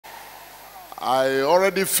I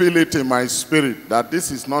already feel it in my spirit that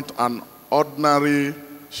this is not an ordinary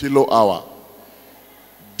Shiloh hour.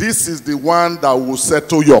 This is the one that will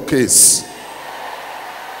settle your case.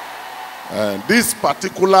 This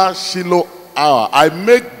particular Shiloh hour, I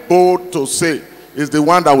make bold to say, is the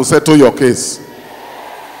one that will settle your case.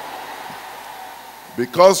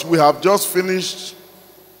 Because we have just finished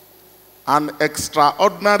an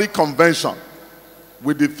extraordinary convention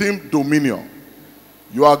with the theme Dominion.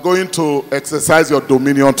 You are going to exercise your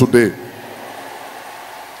dominion today.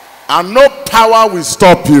 And no power will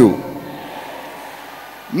stop you.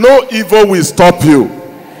 No evil will stop you.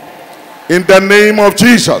 In the name of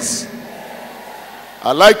Jesus.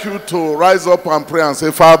 I'd like you to rise up and pray and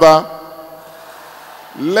say, Father,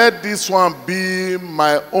 let this one be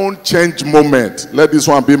my own change moment. Let this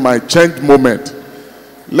one be my change moment.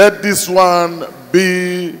 Let this one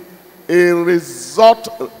be a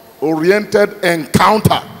result-oriented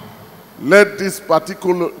encounter. Let this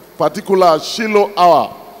particular Shiloh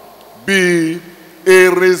hour be a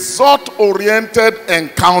result-oriented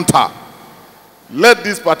encounter. Let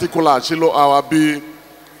this particular Shiloh hour be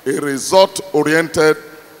a result-oriented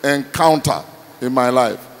encounter in my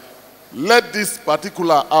life. Let this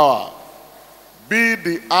particular hour be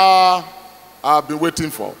the hour I've been waiting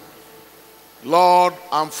for. Lord,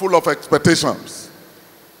 I'm full of expectations.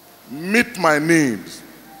 Meet my needs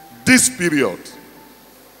this period.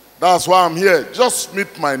 That's why I'm here. Just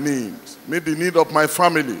meet my needs. Meet the need of my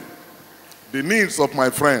family, the needs of my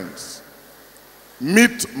friends.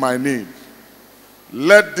 Meet my needs.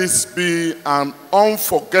 Let this be an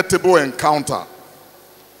unforgettable encounter.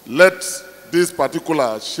 Let this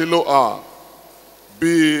particular Shiloh hour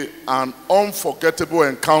be an unforgettable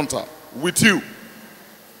encounter with you.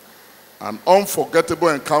 An unforgettable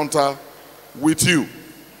encounter with you.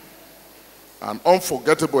 An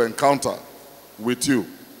unforgettable encounter with you.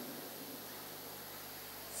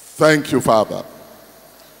 Thank you, Father.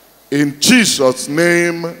 In Jesus'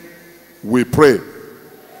 name we pray.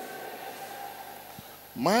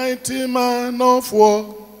 Mighty man of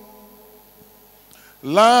war,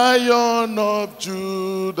 Lion of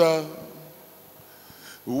Judah,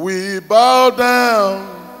 we bow down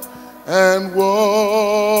and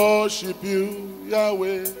worship you,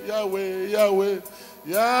 Yahweh, Yahweh, Yahweh,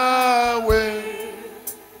 Yahweh,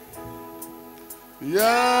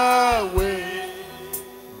 Yahweh.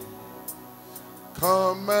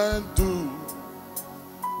 Come and do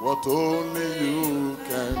what only you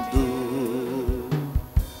can do.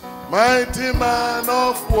 Mighty man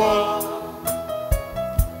of war,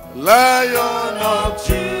 Lion of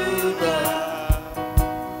Judah,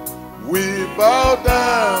 we bow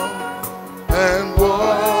down and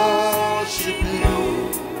worship you,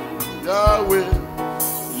 Yahweh,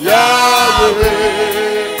 Yahweh,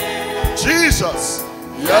 Jesus,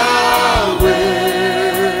 Yahweh.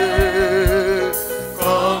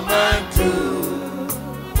 Come and do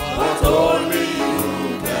what only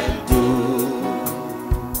you can do.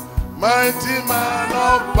 Mighty man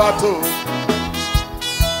of battle,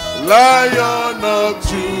 Lion of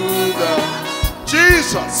Judah,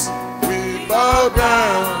 Jesus, we bow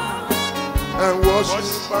down and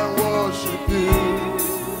worship you,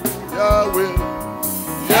 Yahweh,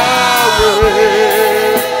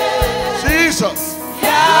 Yahweh, Jesus,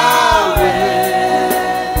 Yahweh.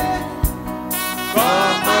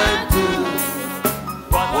 Come and do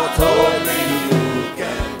what only you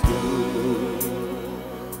can do.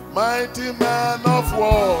 Mighty man of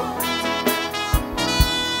war,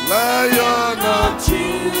 Lion of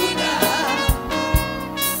Judah,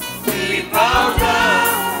 we bow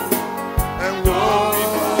down and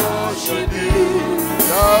worship you,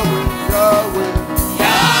 Yahweh, Yahweh,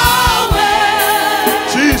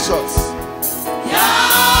 Yahweh, Jesus,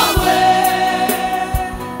 Yahweh.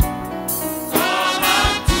 Come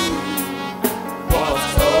and do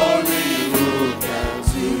what only you can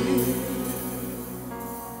do.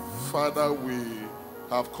 Father, we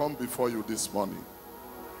have come before you this morning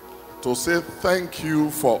to say thank you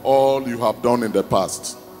for all you have done in the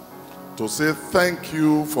past. To say thank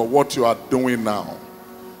you for what you are doing now.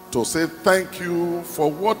 To say thank you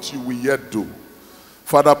for what you will yet do.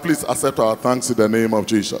 Father, please accept our thanks in the name of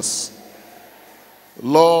Jesus.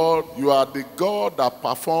 Lord, you are the God that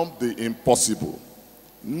performed the impossible.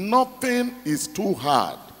 Nothing is too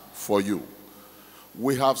hard for you.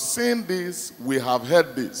 We have seen this, we have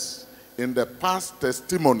heard this in the past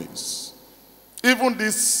testimonies. Even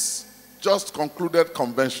this just concluded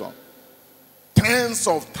convention, tens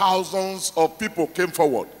of thousands of people came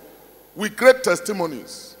forward with great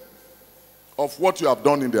testimonies of what you have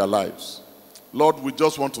done in their lives. Lord, we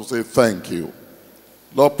just want to say thank you.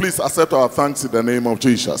 Lord, please accept our thanks in the name of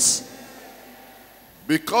Jesus.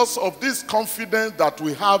 Because of this confidence that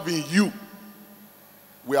we have in you,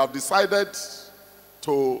 we have decided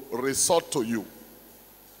to resort to you.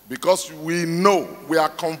 Because we know, we are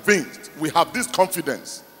convinced, we have this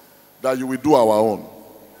confidence that you will do our own.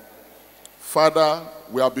 Father,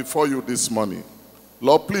 we are before you this morning.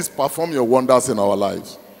 Lord, please perform your wonders in our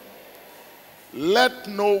lives. Let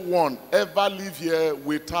no one ever live here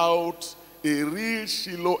without a real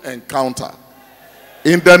Shiloh encounter.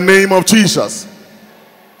 In the name of Jesus.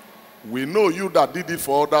 We know you that did it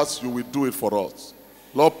for others, you will do it for us.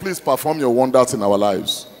 Lord, please perform your wonders in our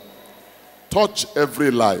lives. Touch every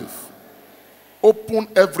life. Open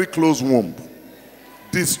every closed womb.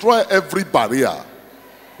 Destroy every barrier.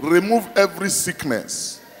 Remove every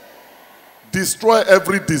sickness. Destroy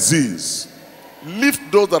every disease. Lift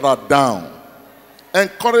those that are down.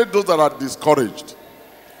 Encourage those that are discouraged.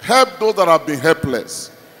 Help those that have been helpless.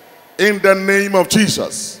 In the name of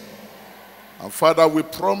Jesus. And Father, we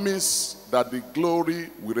promise that the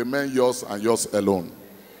glory will remain yours and yours alone.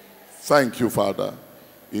 Thank you, Father.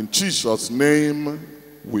 In Jesus' name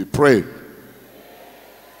we pray.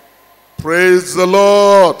 Praise the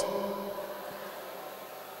Lord.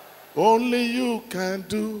 Only you can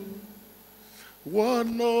do what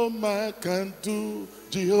no man can do,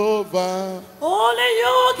 Jehovah. Only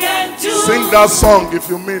you can do. Sing that song if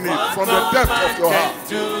you mean it from the depth of your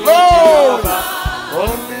heart. Lord,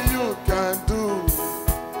 only you can do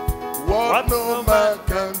what no man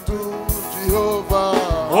can do, Jehovah.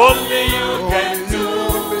 Only you can do.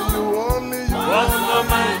 Only you, what no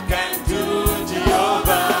man can do,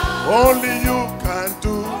 Jehovah. Only you can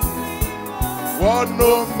do what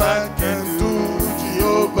no man can do,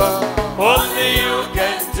 Jehovah. Only you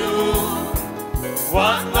can do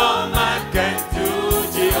what no man can do,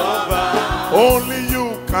 Jehovah. Only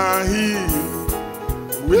you can heal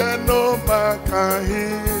where no man can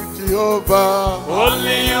heal, Jehovah.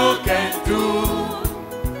 Only you can do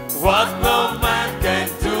what no man can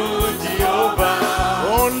do, Jehovah.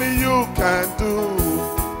 Only you can do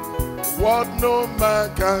what no man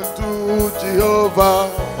can do, Jehovah.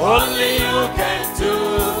 Only you can do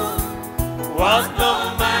what no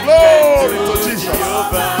man Glory can do, to Jesus.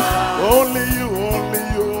 Jehovah. Only you, only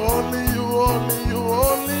you, only you, only you,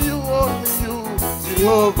 only you, only you,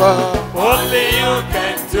 Jehovah. Only you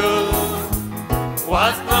can do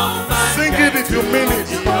what no man Sing can it if you do, mean it.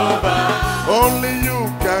 Jehovah. Only you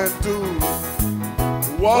can do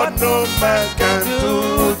what no man can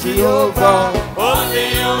do, Jehovah. Only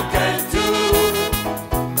you can do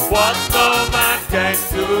what no man can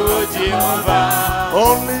do, Jehovah.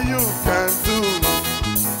 Only you can do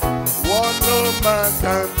what no man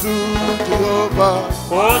can do, Jehovah.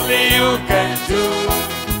 Only you can do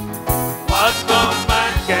what no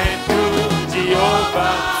man can do,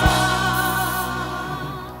 Jehovah.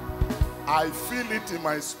 I feel it in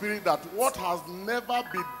my spirit that what has never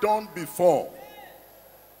been done before,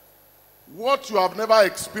 what you have never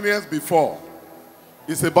experienced before,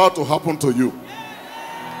 is about to happen to you.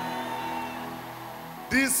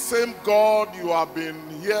 This same God you have been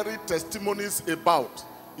hearing testimonies about,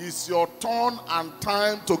 is your turn and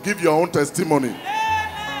time to give your own testimony.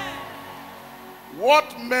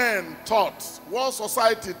 What men thought, what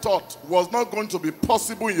society thought was not going to be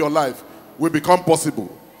possible in your life will become possible.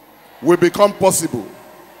 Will become possible.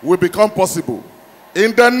 Will become possible.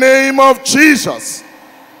 In the name of Jesus.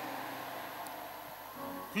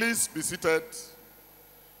 Please be seated.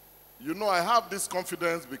 You know, I have this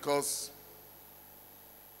confidence because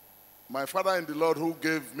my Father in the Lord, who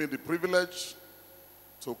gave me the privilege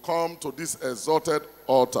to come to this exalted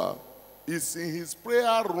altar, is in his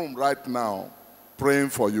prayer room right now praying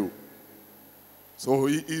for you. So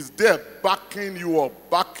he is there backing you up,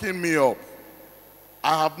 backing me up.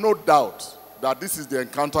 I have no doubt that this is the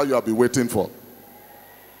encounter you have been waiting for.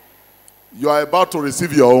 You are about to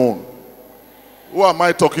receive your own. Who am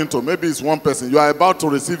I talking to? Maybe it's one person. You are about to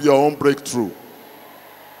receive your own breakthrough.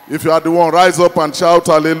 If you are the one, rise up and shout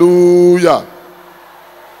hallelujah.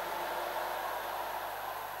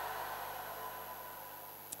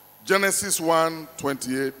 Genesis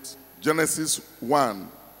 1:28. Genesis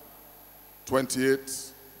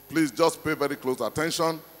 1:28. Please just pay very close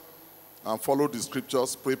attention and follow the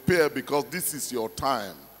scriptures. Prepare, because this is your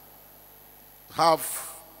time. Have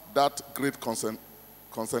that great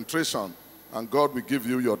concentration, and God will give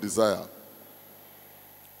you your desire.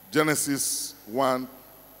 Genesis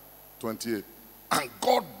 1:28. And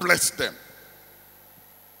God blessed them.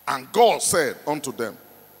 And God said unto them,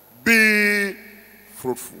 be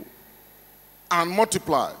fruitful and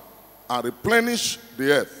multiply and replenish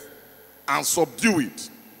the earth and subdue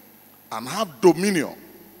it and have dominion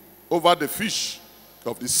over the fish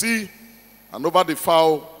of the sea and over the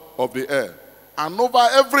fowl of the air, and over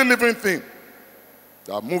every living thing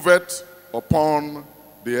that moveth upon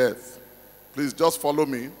the earth. Please just follow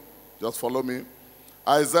me. Just follow me.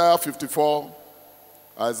 Isaiah 54,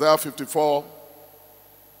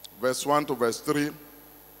 verse 1 to verse 3.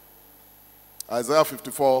 Isaiah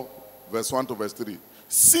 54, verse 1 to verse 3.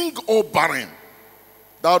 Sing, O barren,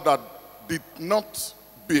 thou that did not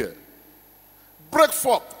bear. Break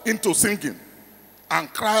forth into singing,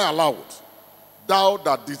 and cry aloud, thou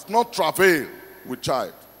that didst not travail with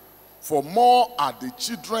child. For more are the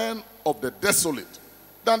children of the desolate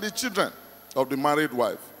than the children of the married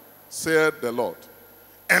wife, saith the Lord.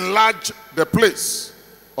 Enlarge the place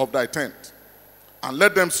of thy tent, and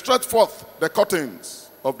let them stretch forth the curtains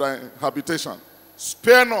of thy habitation.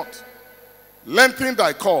 Spare not, lengthen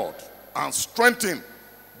thy cord, and strengthen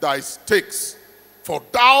thy stakes. For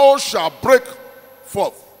thou shalt break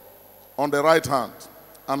forth on the right hand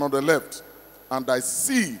and on the left, and thy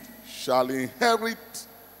seed shall inherit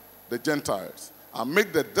the Gentiles, and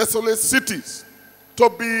make the desolate cities to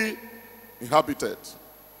be inhabited.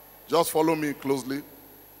 Just follow me closely.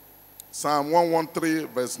 Psalm 113,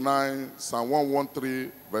 verse 9. Psalm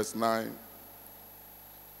 113, verse 9.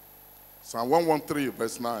 Psalm 113,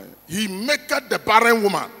 verse 9. He maketh the barren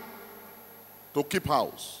woman to keep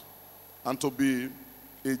house, and to be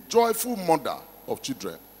a joyful mother of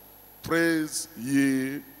children. Praise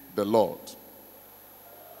ye the Lord.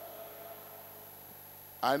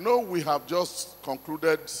 I know we have just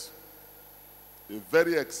concluded a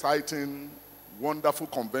very exciting, wonderful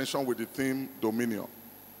convention with the theme Dominion.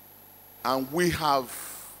 And we have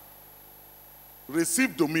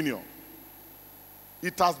received dominion.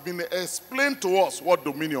 It has been explained to us what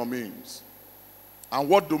dominion means and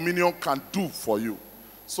what dominion can do for you.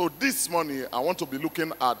 So this morning, I want to be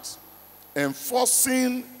looking at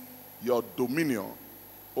enforcing your dominion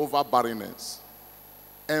over barrenness.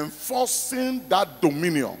 Enforcing that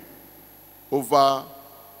dominion over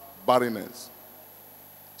barrenness.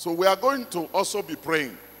 So we are going to also be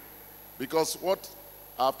praying, because what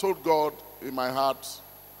I've told God in my heart,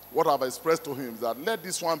 what I've expressed to him, is that let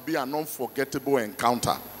this one be an unforgettable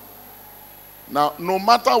encounter. Now, no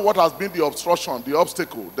matter what has been the obstruction, the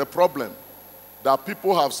obstacle, the problem, that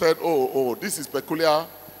people have said, oh, this is peculiar,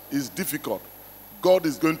 is difficult, God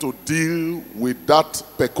is going to deal with that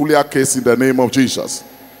peculiar case in the name of Jesus.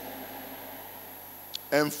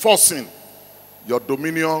 Enforcing your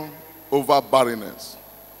dominion over barrenness.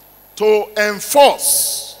 To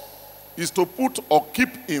enforce is to put or keep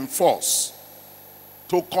in force.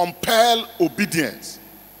 To compel obedience.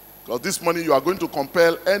 Because this morning you are going to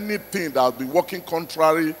compel anything that has been working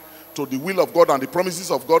contrary to the will of God and the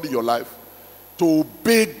promises of God in your life, to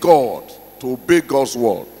obey God, to obey God's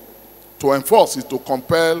word. To enforce is to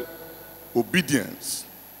compel obedience.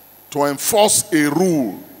 To enforce a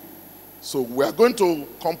rule. So we are going to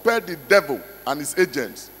compare the devil and his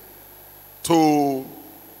agents to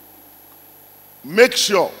make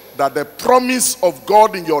sure that the promise of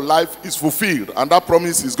God in your life is fulfilled. And that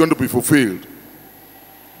promise is going to be fulfilled.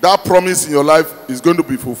 That promise in your life is going to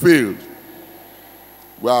be fulfilled.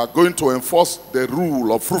 We are going to enforce the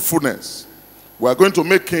rule of fruitfulness. We are going to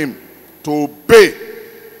make him to obey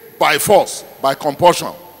by force, by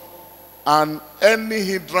compulsion. And any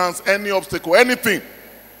hindrance, any obstacle, anything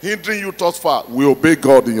hindering you thus far, we obey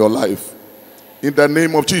God in your life. In the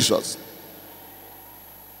name of Jesus.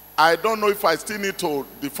 I don't know if I still need to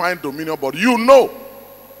define dominion, but you know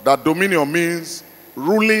that dominion means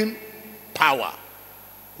ruling power.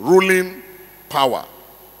 Ruling power.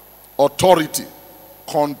 Authority.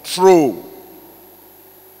 Control.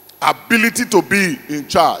 Ability to be in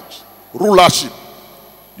charge. Rulership.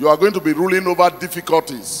 You are going to be ruling over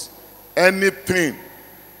difficulties. Anything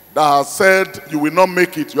that has said you will not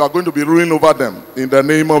make it, you are going to be ruling over them in the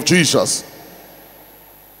name of Jesus.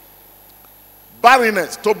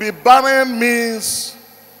 Barrenness. To be barren means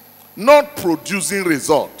not producing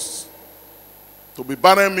results. To be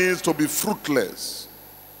barren means to be fruitless.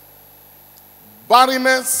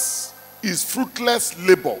 Barrenness is fruitless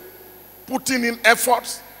labor, putting in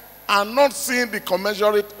effort and not seeing the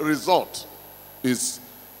commensurate result is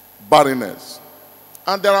barrenness.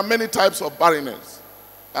 And there are many types of barrenness.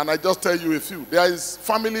 And I just tell you a few. There is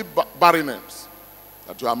family barrenness,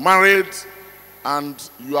 that you are married and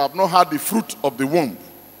you have not had the fruit of the womb.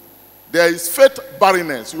 There is faith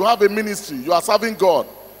barrenness. You have a ministry, you are serving God,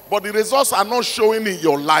 but the results are not showing in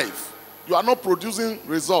your life. You are not producing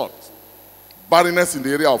results. Barrenness in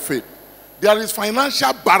the area of faith. There is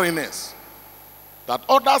financial barrenness, that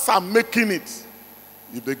others are making it.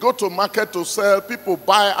 If they go to market to sell, people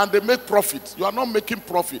buy and they make profit. You are not making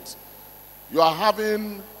profit. You are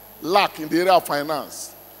having lack in the area of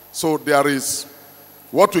finance. So there is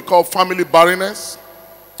what we call family barrenness,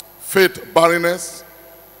 faith barrenness,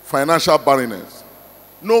 financial barrenness.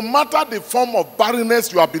 No matter the form of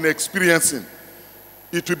barrenness you have been experiencing,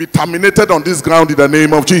 it will be terminated on this ground in the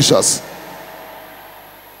name of Jesus.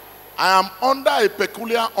 I am under a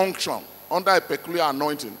peculiar unction, under a peculiar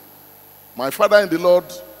anointing. My Father in the Lord,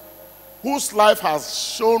 whose life has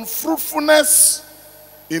shown fruitfulness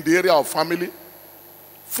in the area of family,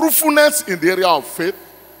 fruitfulness in the area of faith,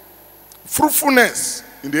 fruitfulness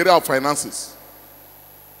in the area of finances,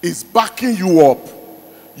 is backing you up.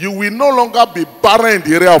 You will no longer be barren in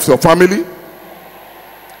the area of your family.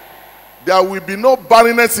 There will be no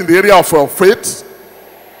barrenness in the area of your faith.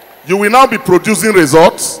 You will now be producing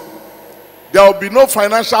results. There will be no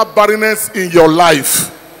financial barrenness in your life.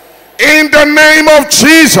 In the name of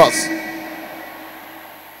Jesus.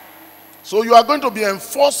 So you are going to be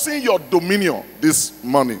enforcing your dominion this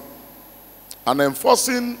morning. And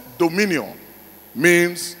enforcing dominion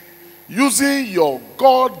means using your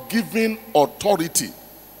God-given authority,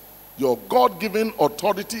 your God-given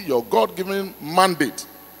authority, your God-given mandate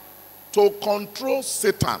to control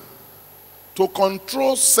Satan, to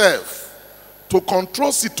control self, to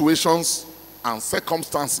control situations and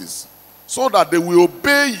circumstances, so that they will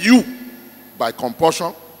obey you by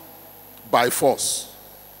compulsion, by force,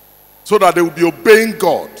 so that they will be obeying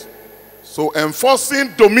God. So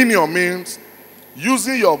enforcing dominion means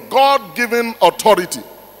using your God-given authority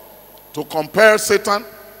to compel Satan,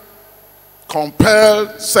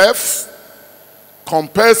 compel self,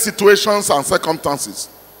 compel situations and circumstances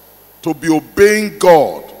to be obeying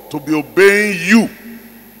God, to be obeying you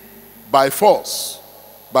by force,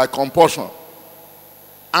 by compulsion.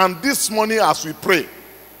 And this morning as we pray,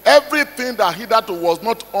 everything that hitherto was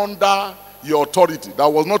not under your authority, that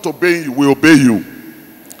was not obeying you, will obey you.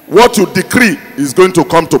 What you decree is going to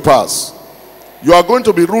come to pass. You are going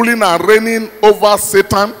to be ruling and reigning over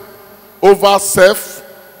Satan, over self,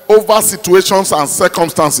 over situations and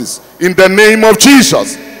circumstances in the name of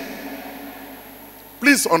Jesus.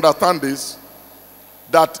 Please understand this,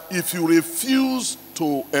 that if you refuse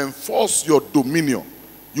to enforce your dominion,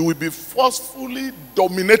 you will be forcefully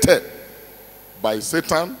dominated by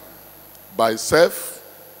Satan, by self,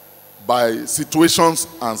 by situations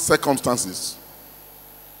and circumstances.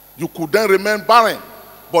 You could then remain barren.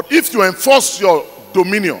 But if you enforce your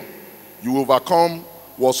dominion, you will overcome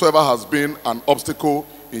whatsoever has been an obstacle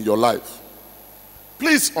in your life.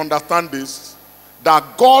 Please understand this,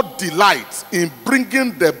 that God delights in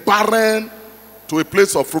bringing the barren to a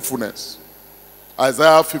place of fruitfulness.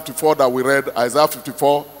 Isaiah 54 that we read, Isaiah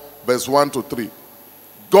 54 verse 1 to 3.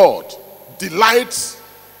 God delights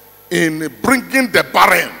in bringing the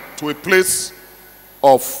barren to a place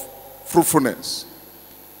of fruitfulness.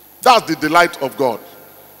 That's the delight of God.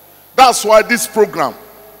 That's why this program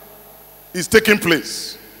is taking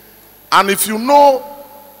place. And if you know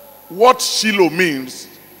what Shiloh means,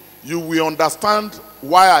 you will understand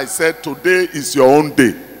why I said today is your own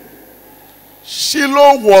day.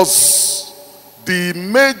 Shiloh was the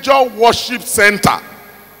major worship center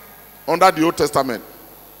under the Old Testament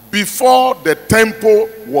before the temple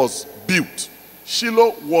was built.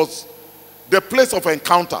 Shiloh was the place of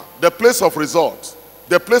encounter, the place of resort,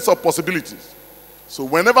 the place of possibilities. So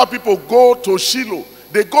whenever people go to Shiloh,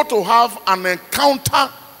 they go to have an encounter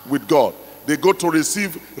with God. They go to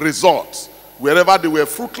receive results. Wherever they were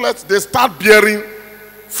fruitless, they start bearing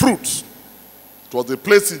fruits. It was a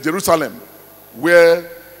place in Jerusalem where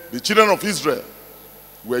the children of Israel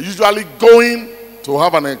were usually going to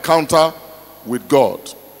have an encounter with God.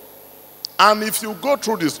 And if you go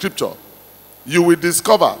through the scripture, you will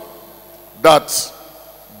discover that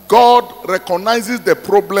God recognizes the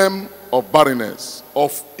problem of barrenness,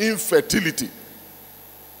 of infertility.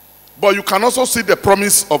 But you can also see the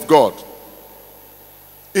promise of God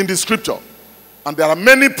in the scripture. And there are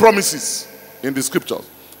many promises in the scriptures.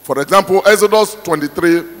 For example, Exodus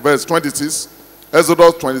 23 verse 26.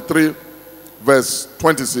 Exodus 23 verse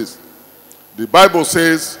 26. The Bible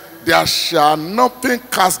says, there shall nothing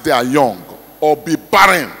cast their young or be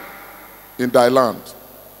barren in thy land.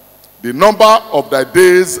 The number of thy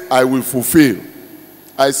days I will fulfill.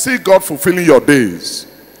 I see God fulfilling your days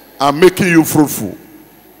and making you fruitful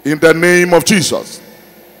in the name of Jesus.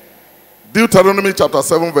 Deuteronomy chapter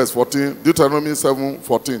 7 verse 14. Deuteronomy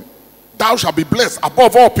 7:14. Thou shalt be blessed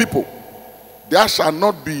above all people. There shall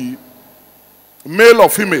not be male or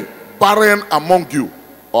female barren among you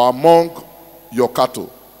or among your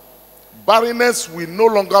cattle. Barrenness will no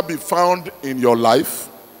longer be found in your life,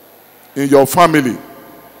 in your family,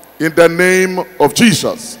 in the name of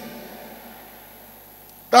Jesus.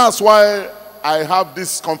 That's why I have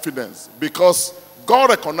this confidence? Because God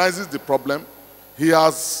recognizes the problem. He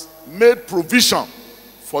has made provision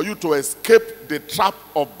for you to escape the trap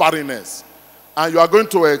of barrenness. And you are going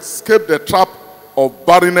to escape the trap of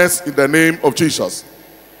barrenness in the name of Jesus.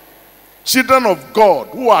 Children of God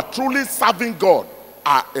who are truly serving God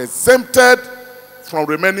are exempted from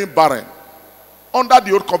remaining barren. Under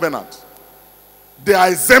the old covenant, they are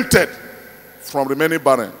exempted from remaining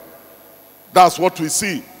barren. That's what we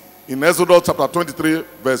see in Exodus chapter 23,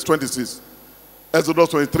 verse 26. Exodus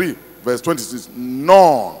 23, verse 26.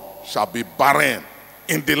 None shall be barren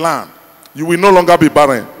in the land. You will no longer be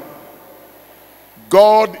barren.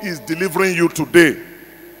 God is delivering you today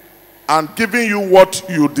and giving you what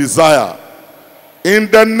you desire.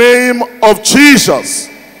 In the name of Jesus.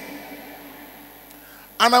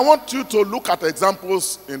 And I want you to look at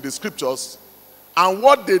examples in the scriptures and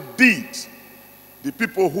what they did. The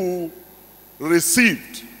people who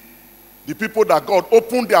received, the people that God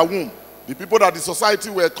opened their womb, the people that the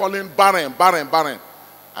society were calling barren, barren, barren.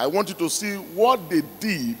 I want you to see what they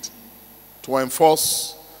did to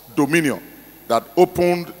enforce dominion that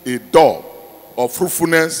opened a door of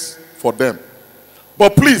fruitfulness for them.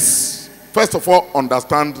 But please, first of all,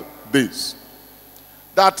 understand this.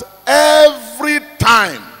 That every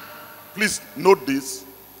time, please note this,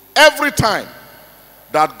 every time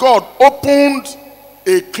that God opened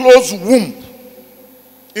a closed womb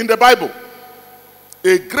in the Bible,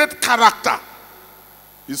 a great character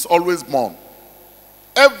is always born.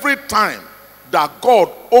 Every time that God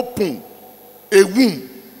opened a womb,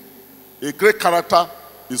 a great character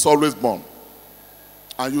is always born.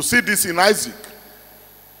 And you see this in Isaac,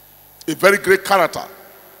 a very great character,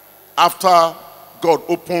 after God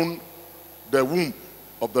opened the womb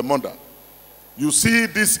of the mother. You see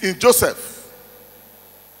this in Joseph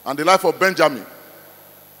and the life of Benjamin,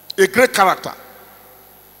 a great character,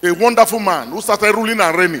 a wonderful man who started ruling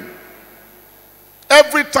and reigning.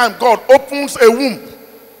 Every time God opens a womb,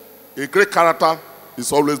 a great character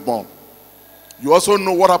is always born. You also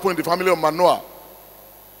know what happened in the family of Manoah.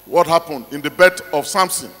 What happened in the birth of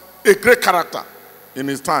Samson, a great character in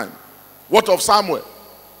his time. What of Samuel,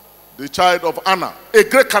 the child of Anna, a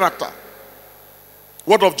great character.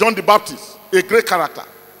 What of John the Baptist, a great character.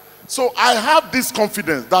 So I have this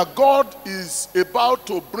confidence that God is about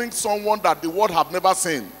to bring someone that the world have never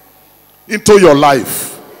seen into your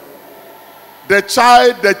life. The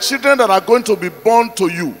children that are going to be born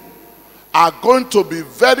to you are going to be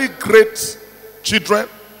very great children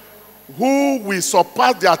who will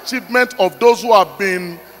surpass the achievement of those who have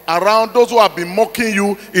been around, those who have been mocking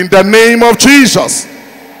you, in the name of Jesus.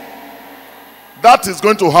 That is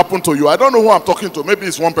going to happen to you. I don't know who I'm talking to. Maybe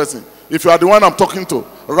it's one person. If you are the one I'm talking to,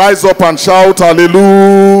 rise up and shout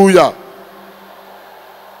hallelujah.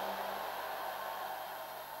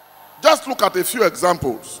 Just look at a few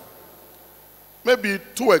examples. Maybe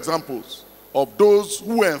 2 examples of those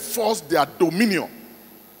who enforced their dominion.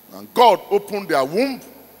 And God opened their womb.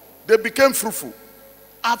 They became fruitful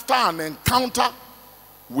after an encounter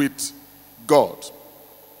with God.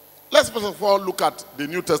 Let's first of all look at the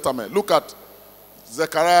New Testament. Look at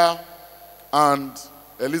Zechariah and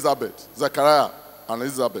Elizabeth. Zechariah and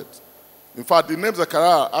Elizabeth. In fact, the name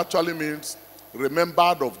Zechariah actually means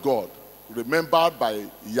remembered of God, remembered by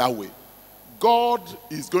Yahweh. God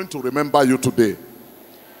is going to remember you today.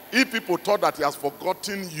 If people thought that he has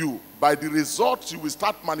forgotten you, by the results you will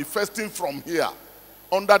start manifesting from here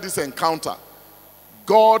under this encounter,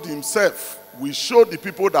 God himself will show the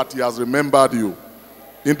people that he has remembered you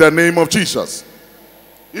in the name of Jesus.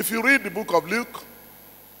 If you read the book of Luke,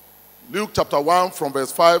 Luke chapter 1 from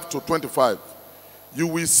verse 5 to 25, you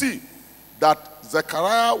will see that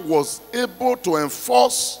Zechariah was able to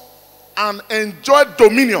enforce and enjoy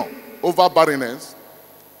dominion over barrenness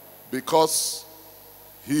because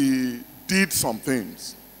he did some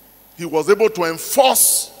things. He was able to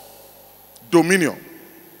enforce dominion,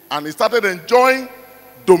 and he started enjoying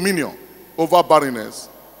dominion over barrenness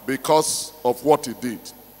because of what he did.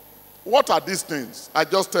 What are these things? I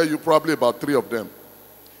just tell you probably about 3 of them.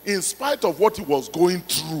 In spite of what he was going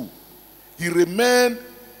through, he remained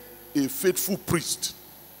a faithful priest.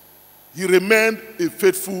 He remained a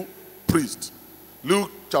faithful priest. Luke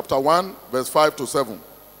chapter 1 verse 5 to 7.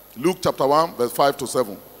 Luke chapter 1 verse 5 to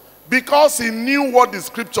 7. Because he knew what the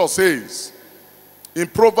scripture says. In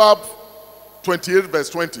Proverbs 28 verse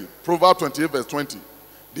 20. Proverbs 28 verse 20.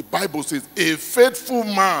 The Bible says, a faithful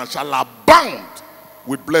man shall abound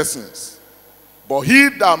with blessings, but he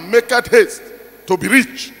that maketh haste to be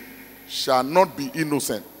rich shall not be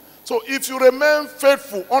innocent. So if you remain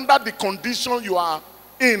faithful under the condition you are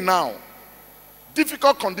in now,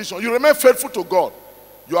 difficult condition, you remain faithful to God,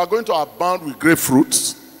 You are going to abound with great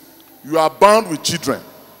fruits. You are bound with children,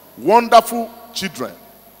 wonderful children,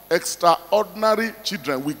 extraordinary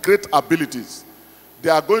children with great abilities. They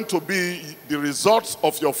are going to be the results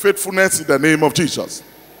of your faithfulness in the name of Jesus.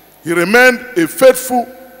 He remained a faithful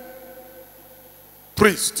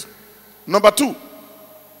priest. Number 2,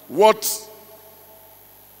 what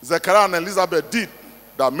Zechariah and Elizabeth did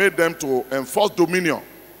that made them to enforce dominion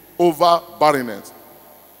over barrenness.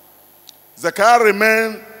 Zechariah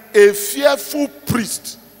remained a fearful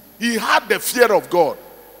priest. He had the fear of God.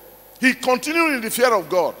 He continued in the fear of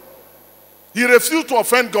God. He refused to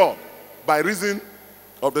offend God by reason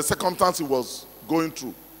of the circumstance he was going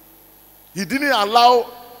through. He didn't allow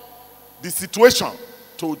the situation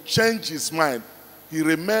to change his mind. He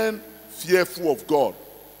remained fearful of God,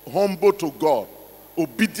 humble to God,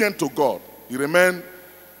 obedient to God. He remained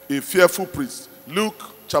a fearful priest. Luke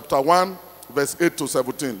chapter 1, verse 8 to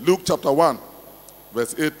 17. Luke chapter 1,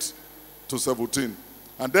 verse 8 to 17.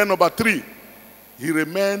 And then number 3, he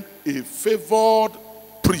remained a favored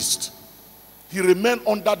priest. He remained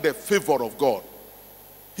under the favor of God.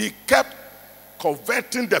 He kept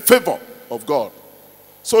coveting the favor of God.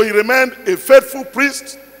 So he remained a faithful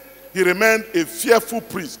priest. He remained a fearful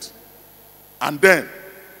priest. And then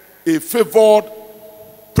a favored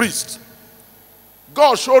priest.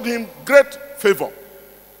 God showed him great favor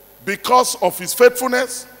because of his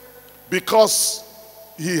faithfulness, because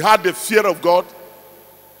he had the fear of God.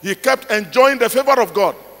 He kept enjoying the favor of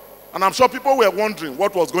God. And I'm sure people were wondering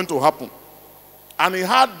what was going to happen. And he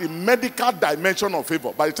had the medical dimension of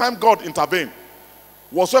favor. By the time God intervened,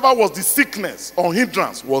 whatsoever was the sickness or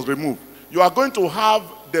hindrance was removed. You are going to have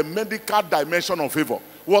the medical dimension of favor.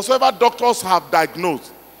 Whatsoever doctors have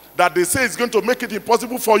diagnosed that they say is going to make it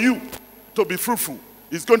impossible for you to be fruitful,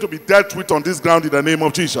 is going to be dealt with on this ground in the name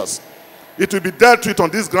of Jesus. It will be dealt with on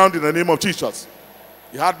this ground in the name of Jesus.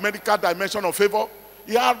 He had medical dimension of favor.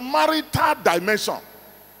 He had marital dimension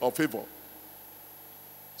of favor.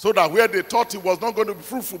 So that where they thought he was not going to be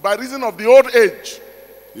fruitful, by reason of the old age,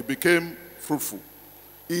 he became fruitful.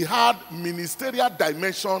 He had ministerial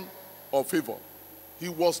dimension of favor. He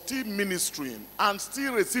was still ministering and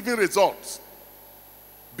still receiving results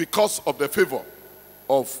because of the favor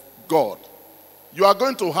of God. You are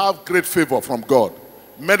going to have great favor from God.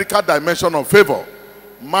 Medical dimension of favor,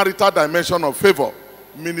 marital dimension of favor,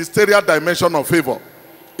 ministerial dimension of favor.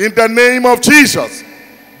 In the name of Jesus,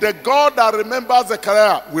 the God that remembers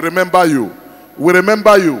Zechariah will remember you. We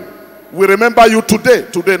remember you. We remember you today.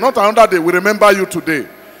 Today, not another day. We remember you today.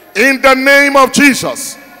 In the name of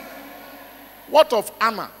Jesus. What of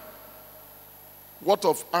Anna? What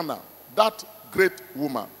of Anna? That great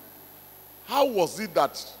woman. How was it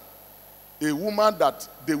that a woman that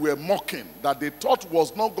they were mocking, that they thought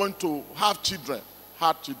was not going to have children,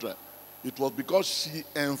 had children? It was because she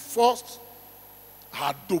enforced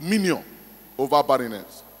her dominion over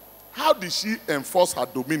barrenness. How did she enforce her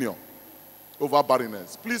dominion over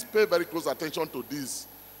barrenness? Please pay very close attention to these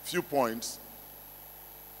few points,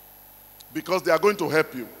 because they are going to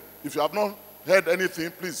help you. If you have not heard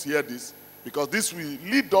anything, please hear this, because this will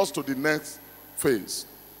lead us to the next phase.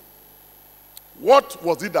 What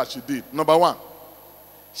was it that she did? Number 1,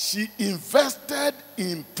 she invested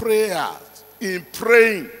in prayers, in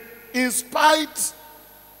praying, in spite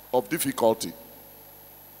of difficulty.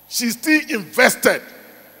 She still invested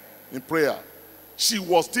in prayer. She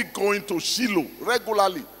was still going to Shiloh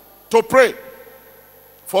regularly to pray.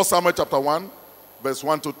 1 Samuel chapter 1, verse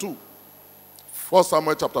 1 to 2. 1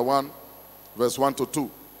 Samuel chapter 1, verse 1 to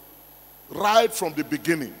 2. Right from the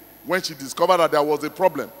beginning, when she discovered that there was a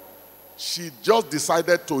problem, she just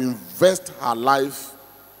decided to invest her life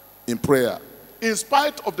in prayer. In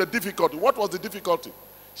spite of the difficulty. What was the difficulty?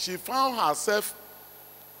 She found herself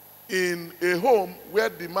in a home where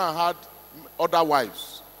the man had other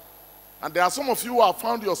wives. And there are some of you who have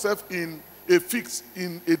found yourself in a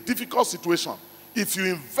difficult situation. If you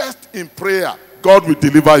invest in prayer, God will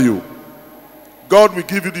deliver you. God will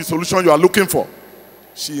give you the solution you are looking for.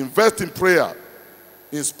 She invests in prayer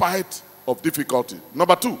in spite of difficulty.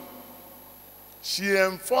 Number 2, she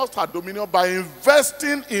enforced her dominion by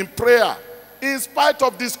investing in prayer in spite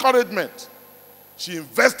of discouragement. She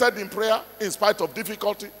invested in prayer in spite of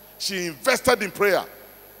difficulty. She invested in prayer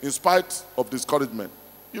in spite of discouragement.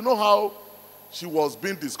 You know how she was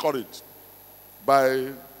being discouraged by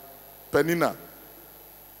Peninnah.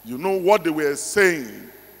 You know what they were saying.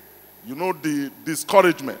 You know the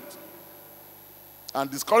discouragement. And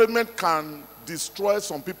discouragement can destroy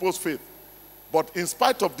some people's faith. But in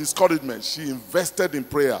spite of discouragement, she invested in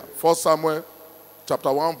prayer. 1 Samuel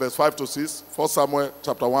chapter 1, verse 5 to 6. 1 Samuel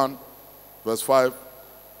chapter 1, verse 5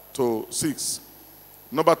 to 6.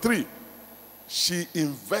 Number 3, she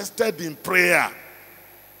invested in prayer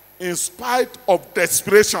in spite of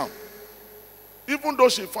desperation. Even though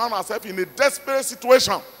she found herself in a desperate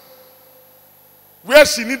situation where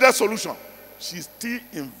she needed solution, she still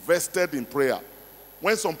invested in prayer.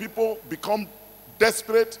 When some people become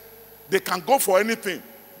desperate, they can go for anything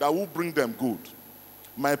that will bring them good.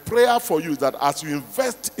 My prayer for you is that as you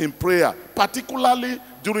invest in prayer, particularly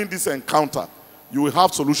during this encounter, you will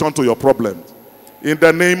have solution to your problems. In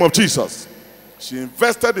the name of Jesus. She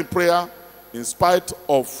invested in prayer in spite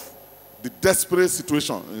of the desperate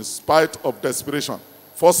situation, in spite of desperation.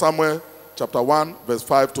 1 Samuel chapter 1, verse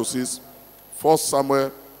 5 to 6. 1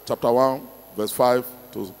 Samuel chapter 1, verse 5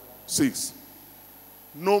 to 6.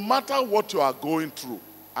 No matter what you are going through,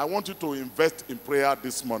 I want you to invest in prayer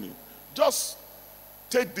this morning. Just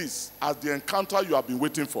take this as the encounter you have been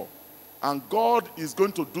waiting for. And God is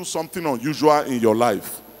going to do something unusual in your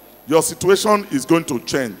life. Your situation is going to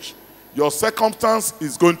change. Your circumstance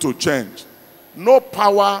is going to change. No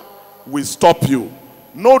power will stop you.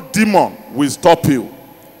 No demon will stop you.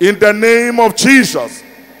 In the name of Jesus.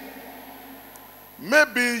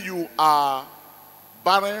 Maybe you are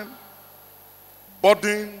barren,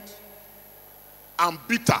 burdened, and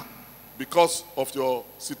bitter because of your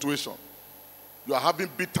situation. You are having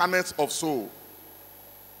bitterness of soul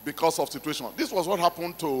because of situation. This was what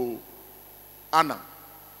happened to Anna.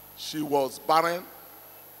 She was barren,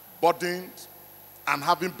 burdened, and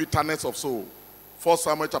having bitterness of soul. 1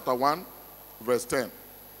 Samuel chapter 1, verse 10.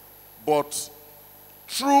 But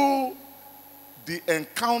through the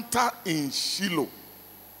encounter in Shiloh,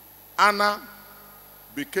 Anna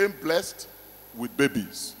became blessed with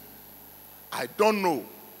babies. I don't know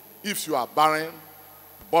if you are barren,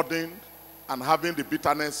 burdened, and having the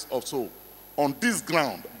bitterness of soul. On this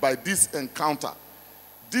ground, by this encounter,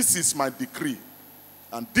 this is my decree.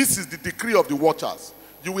 And this is the decree of the watchers.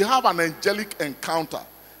 You will have an angelic encounter.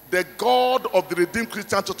 The God of the Redeemed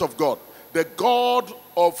Christian Church of God, the God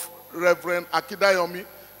of Reverend Akidayomi,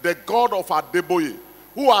 the God of Adeboye,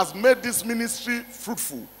 who has made this ministry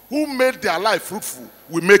fruitful, who made their life fruitful,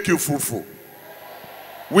 will make you fruitful.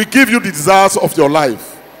 We give you the desires of your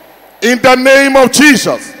life. In the name of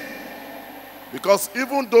Jesus. Because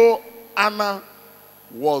even though Anna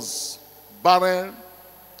was barren,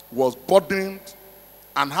 was burdened,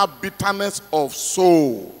 and had bitterness of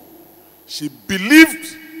soul, she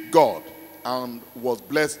believed God and was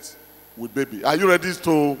blessed with baby. Are you ready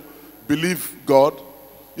to believe God?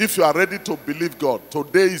 If you are ready to believe God,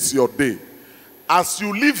 today is your day. As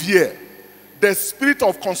you live here, the spirit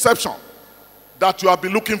of conception that you have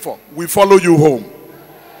been looking for will follow you home.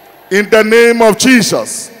 In the name of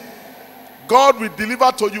Jesus. God will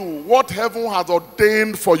deliver to you what heaven has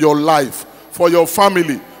ordained for your life, for your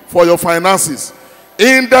family, for your finances.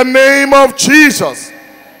 In the name of Jesus.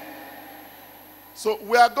 So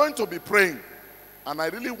we are going to be praying. And I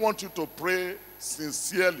really want you to pray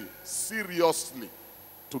sincerely, seriously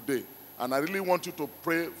today. And I really want you to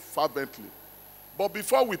pray fervently. But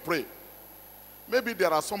before we pray, maybe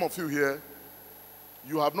there are some of you here,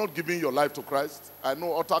 you have not given your life to Christ. I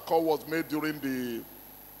know altar call was made during the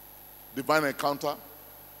divine encounter.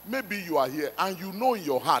 Maybe you are here and you know in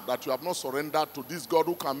your heart that you have not surrendered to this God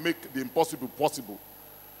who can make the impossible possible.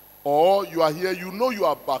 Or you are here, you know you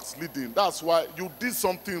are backsliding. That's why you did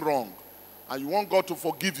something wrong. And you want God to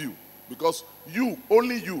forgive you. Because you,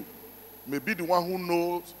 only you, may be the one who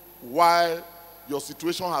knows why your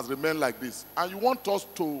situation has remained like this. And you want us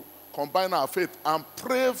to combine our faith and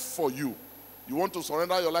pray for you. You want to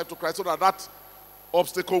surrender your life to Christ so that that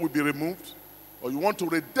obstacle will be removed. Or you want to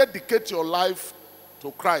rededicate your life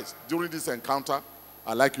to Christ during this encounter.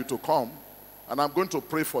 I'd like you to come. And I'm going to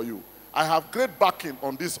pray for you. I have great backing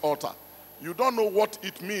on this altar. You don't know what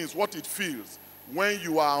it means, what it feels when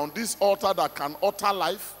you are on this altar that can alter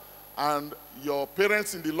life and your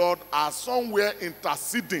parents in the Lord are somewhere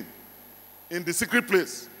interceding in the secret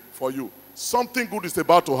place for you. Something good is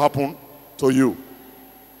about to happen to you.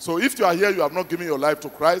 So if you are here, you have not given your life to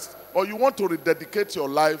Christ, or you want to rededicate your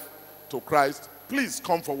life to Christ, please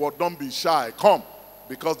come forward. Don't be shy. Come,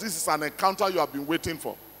 because this is an encounter you have been waiting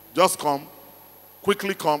for. Just come.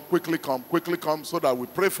 Quickly come, quickly come, quickly come so that we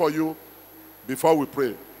pray for you before we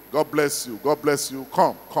pray. God bless you. God bless you.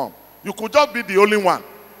 Come, come. You could just be the only one.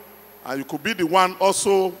 And you could be the one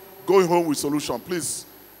also going home with solution. Please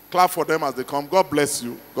clap for them as they come. God bless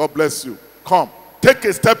you. God bless you. Come. Take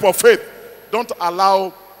a step of faith. Don't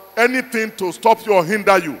allow anything to stop you or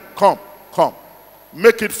hinder you. Come, come.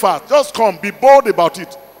 Make it fast. Just come. Be bold about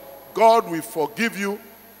it. God will forgive you.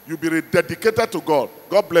 You'll be rededicated to God.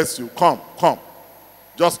 God bless you. Come, come.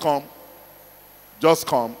 Just come. Just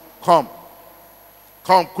come. Come.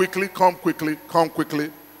 Come quickly, come quickly, come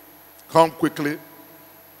quickly, come quickly,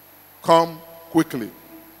 come quickly,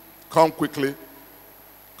 come quickly.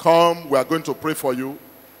 Come, we are going to pray for you.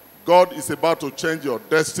 God is about to change your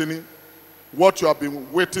destiny. What you have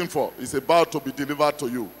been waiting for is about to be delivered to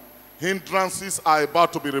you. Hindrances are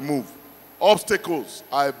about to be removed. Obstacles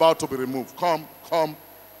are about to be removed. Come, come,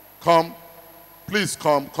 come. Please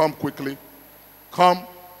come, come quickly. Come,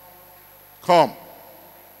 come,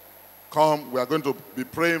 come. We are going to be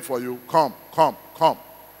praying for you. Come, come, come.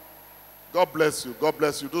 God bless you. God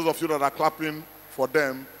bless you. Those of you that are clapping for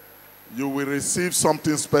them, you will receive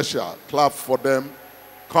something special. Clap for them.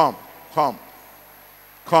 Come, come,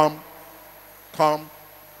 come, come,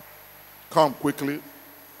 come quickly.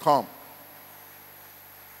 Come.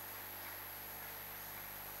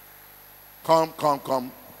 Come, come,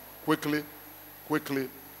 come. Quickly, quickly,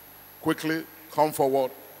 quickly. Come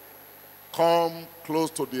forward. Come close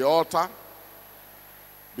to the altar,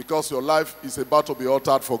 because your life is about to be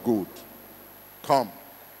altered for good. Come.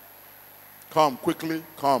 Come quickly.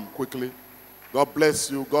 Come quickly. God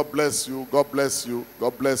bless you. God bless you. God bless you.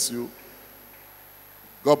 God bless you.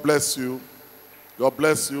 God bless you. God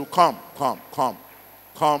bless you. Come, come, come,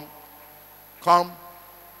 come, come.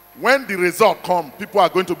 When the result comes, people are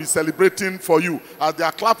going to be celebrating for you. As they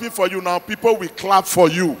are clapping for you now, people will clap for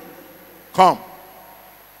you. Come.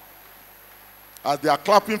 As they are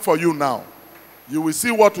clapping for you now, you will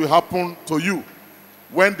see what will happen to you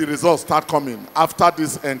when the results start coming after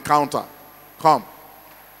this encounter. Come.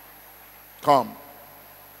 Come.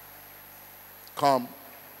 Come.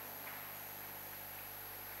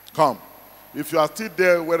 Come. If you are still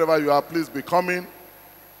there, wherever you are, please be coming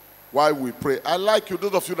while we pray. I like you,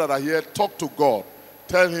 those of you that are here, talk to God.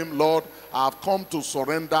 Tell him, Lord, I have come to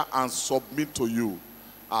surrender and submit to you.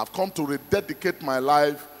 I have come to rededicate my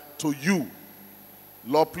life to you.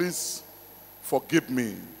 Lord, please forgive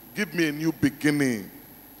me. Give me a new beginning.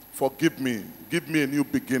 Forgive me. Give me a new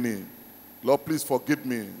beginning. Lord, please forgive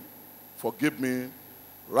me. Forgive me.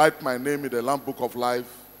 Write my name in the Lamb Book of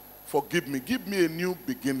Life. Forgive me. Give me a new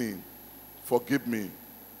beginning. Forgive me.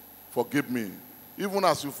 Forgive me. Even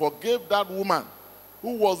as you forgave that woman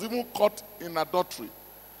who was even caught in adultery,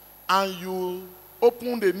 and you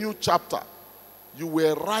opened a new chapter, you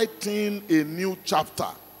were writing a new chapter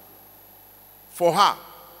for her.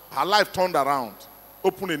 Her life turned around.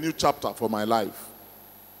 Open a new chapter for my life.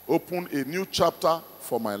 Open a new chapter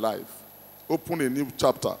for my life. Open a new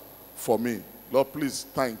chapter for me. Lord, please,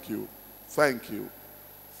 thank you. Thank you.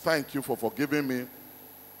 Thank you for forgiving me.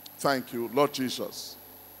 Thank you, Lord Jesus.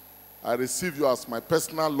 I receive you as my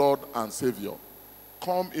personal Lord and Savior.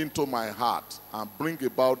 Come into my heart and bring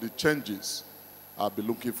about the changes I'll be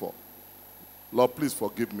looking for. Lord, please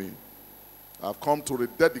forgive me. I've come to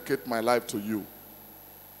rededicate my life to you.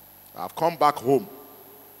 I've come back home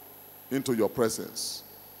into your presence.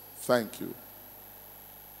 Thank you.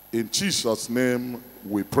 In Jesus' name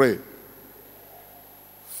we pray.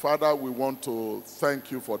 Father, we want to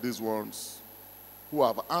thank you for these ones who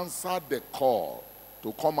have answered the call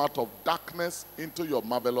to come out of darkness into your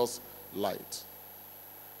marvelous light.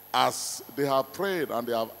 As they have prayed and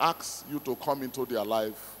they have asked you to come into their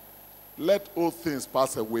life, let all things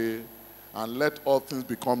pass away and let all things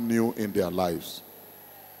become new in their lives.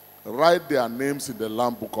 Write their names in the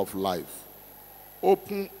Lamb Book of Life.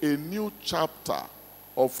 Open a new chapter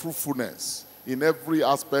of fruitfulness in every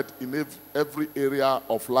aspect, in every area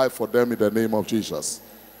of life for them in the name of Jesus.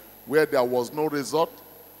 Where there was no result,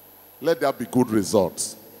 let there be good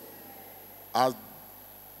results. As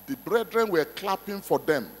the brethren were clapping for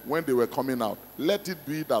them when they were coming out, let it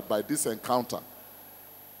be that by this encounter,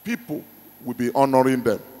 people will be honoring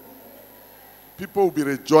them. People will be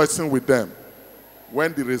rejoicing with them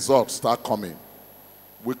when the results start coming.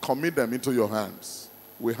 We commit them into your hands.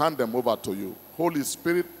 We hand them over to you. Holy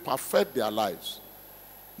Spirit, perfect their lives.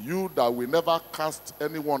 You that will never cast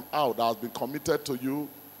anyone out that has been committed to you,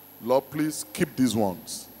 Lord, please keep these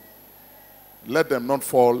ones. Let them not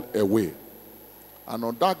fall away. And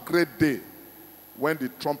on that great day, when the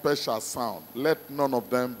trumpet shall sound, let none of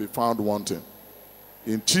them be found wanting.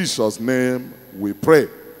 In Jesus' name we pray.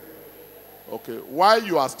 Okay, while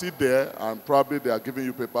you are still there, and probably they are giving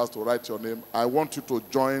you papers to write your name, I want you to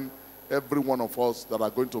join every one of us that are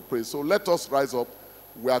going to pray. So let us rise up.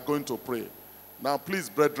 We are going to pray. Now, please,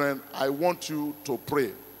 brethren, I want you to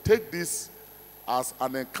pray. Take this as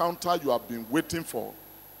an encounter you have been waiting for.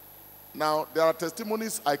 Now, there are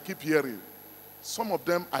testimonies I keep hearing. Some of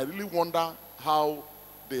them, I really wonder how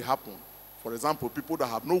they happen. For example, people that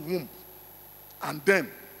have no womb, and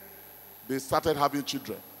then they started having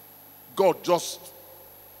children. God just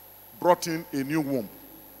brought in a new womb.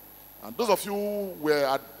 And those of you who were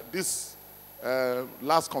at this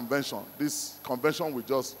last convention, this convention we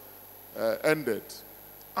just ended,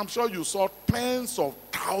 I'm sure you saw tens of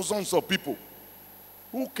thousands of people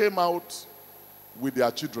who came out with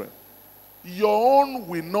their children. Your own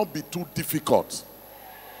will not be too difficult.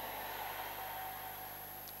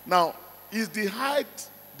 Now, is the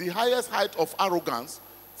highest height of arrogance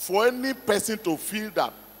for any person to feel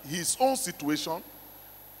that his own situation,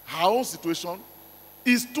 her own situation,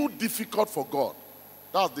 is too difficult for God.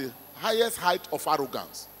 That's the highest height of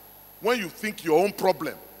arrogance. When you think your own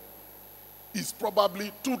problem is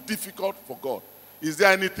probably too difficult for God. Is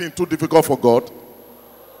there anything too difficult for God?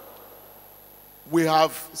 We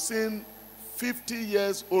have seen 50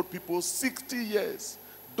 years old people, 60 years.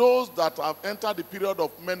 Those that have entered the period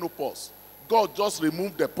of menopause, God just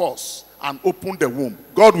removed the pause and opened the womb.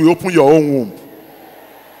 God will open your own womb.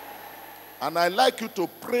 And I like you to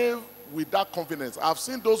pray with that confidence. I've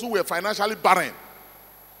seen those who were financially barren,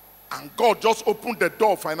 and God just opened the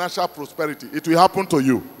door of financial prosperity. It will happen to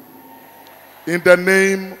you. In the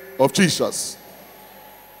name of Jesus.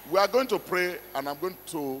 We are going to pray, and I'm going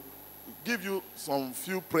to give you some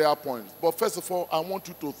few prayer points. But first of all, I want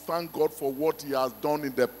you to thank God for what he has done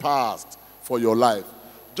in the past for your life.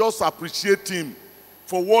 Just appreciate him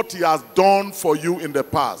for what he has done for you in the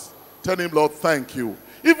past. Tell him, Lord, thank you.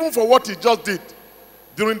 Even for what he just did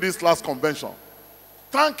during this last convention.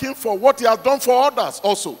 Thank him for what he has done for others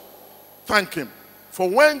also. Thank him. For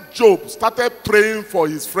when Job started praying for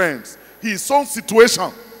his friends, his own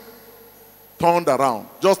situation turned around.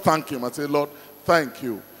 Just thank him and say, Lord, thank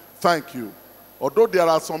you. Thank you. Although there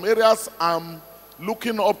are some areas I'm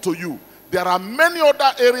looking up to you, there are many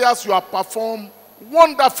other areas you have performed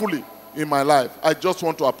wonderfully in my life. I just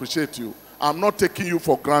want to appreciate you. I'm not taking you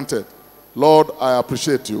for granted. Lord, I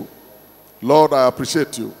appreciate you. Lord, I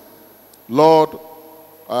appreciate you. Lord,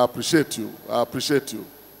 I appreciate you. I appreciate you.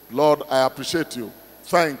 Lord, I appreciate you.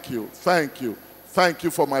 Thank you. Thank you. Thank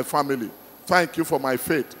you for my family. Thank you for my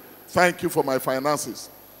faith. Thank you for my finances.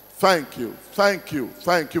 Thank you. Thank you.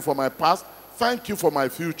 Thank you for my past. Thank you for my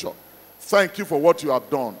future. Thank you for what you have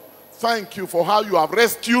done. Thank you for how you have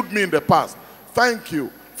rescued me in the past. Thank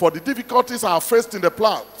you for the difficulties I have faced in the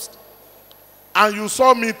past, and you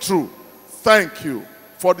saw me through. Thank you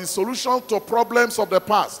for the solution to problems of the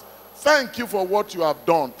past. Thank you for what you have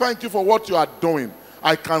done. Thank you for what you are doing.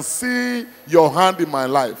 I can see your hand in my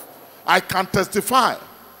life. I can testify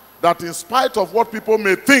that in spite of what people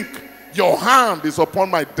may think, your hand is upon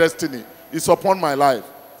my destiny, is upon my life.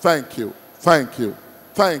 Thank you. Thank you.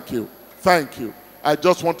 Thank you. Thank you. I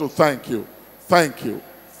just want to thank you. Thank you.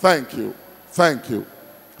 Thank you. Thank you.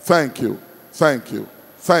 Thank you. Thank you.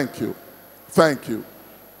 Thank you. Thank you.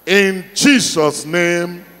 In Jesus'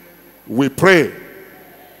 name we pray.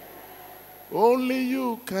 Only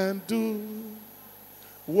you can do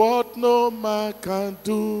what no man can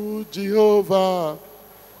do, Jehovah.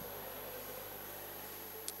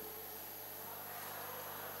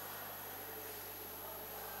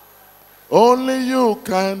 Only you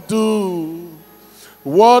can do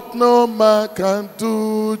what no man can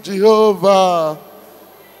do, Jehovah.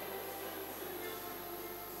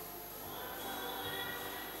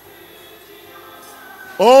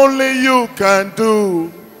 Only you can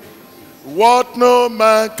do what no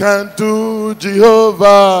man can do,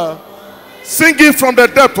 Jehovah. Sing it from the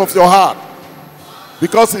depth of your heart,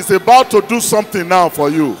 because he's about to do something now for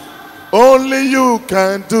you. Only you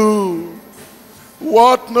can do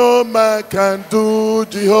what no man can do,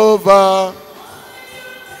 Jehovah.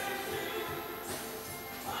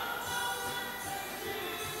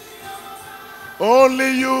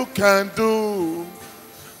 Only you can do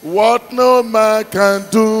what no man can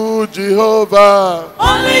do, Jehovah.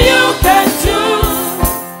 Only you can do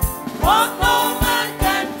what no man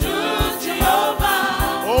can do,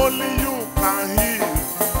 Jehovah. Only you can heal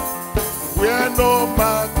where no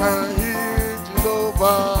man can heal,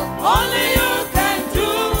 Jehovah. Only you can do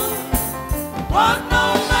what no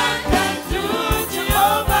man can do,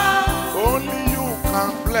 Jehovah. Only you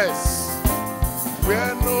can bless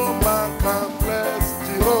where no man can bless,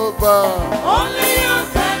 Jehovah. Only you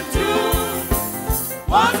can do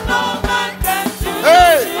what no man can do,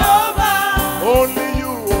 Hey! Jehovah. Only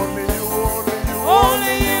you, only you, only you,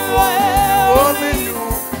 Only you, only you,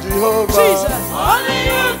 Jehovah. Jesus. Only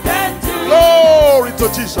you can do Glory to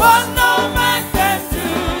Jesus. what no man can do,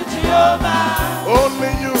 Jehovah.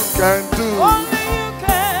 Only you can do Only you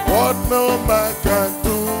can. what no man can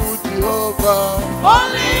do, Jehovah.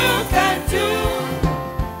 Only you can do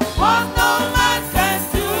what no man can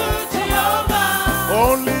do, Jehovah.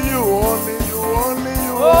 Only you, only you, only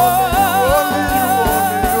you, Oh. only you,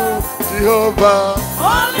 only you, Jehovah.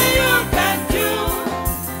 Only you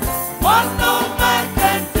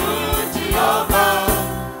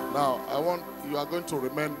you are going to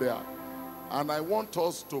remain there. And I want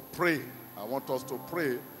us to pray. I want us to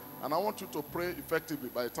pray. And I want you to pray effectively.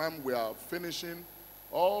 By the time we are finishing,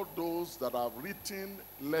 all those that have written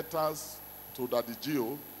letters to Daddy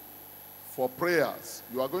Gio for prayers,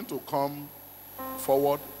 you are going to come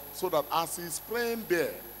forward so that as he's praying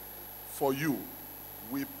there for you,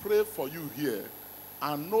 we pray for you here,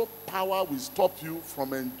 and no power will stop you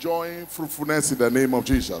from enjoying fruitfulness in the name of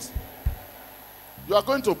Jesus. You are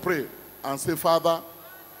going to pray and say, Father,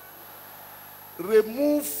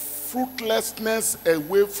 remove fruitlessness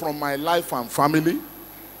away from my life and family,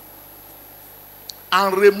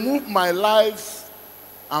 and remove my life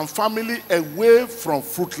and family away from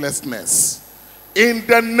fruitlessness. In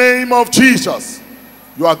the name of Jesus,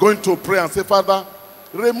 you are going to pray and say, Father,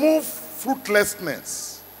 remove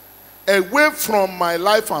fruitlessness away from my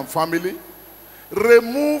life and family.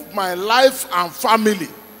 Remove my life and family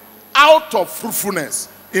out of fruitfulness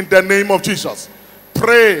in the name of Jesus.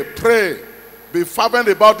 Pray, pray. Be fervent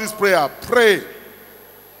about this prayer. Pray.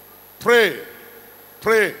 Pray.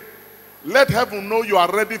 Pray. Let heaven know you are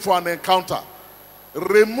ready for an encounter.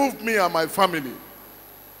 Remove me and my family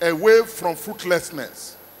away from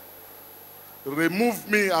fruitlessness. Remove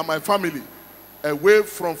me and my family away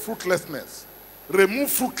from fruitlessness. Remove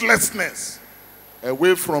fruitlessness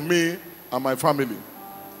away from me and my family.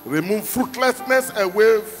 Remove fruitlessness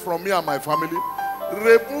away from me and my family.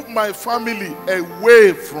 Remove my family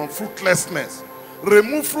away from fruitlessness.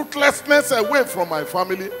 Remove fruitlessness away from my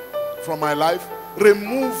family, from my life.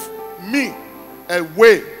 Remove me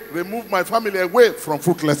away. Remove my family away from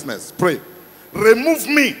fruitlessness. Pray. Remove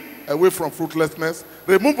me away from fruitlessness.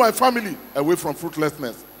 Remove my family away from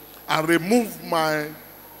fruitlessness. And remove my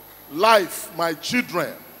life, my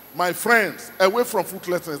children, my friends away from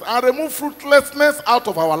fruitlessness. And remove fruitlessness out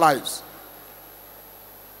of our lives.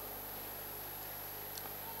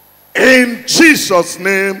 In Jesus'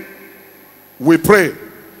 name, we pray.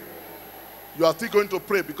 You are still going to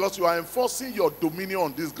pray because you are enforcing your dominion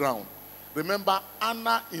on this ground. Remember,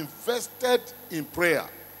 Anna invested in prayer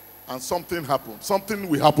and something happened. Something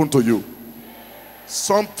will happen to you.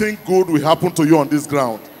 Something good will happen to you on this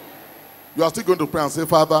ground. You are still going to pray and say,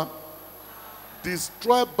 Father,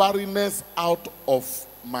 destroy barrenness out of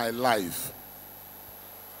my life.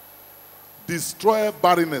 Destroy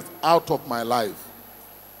barrenness out of my life.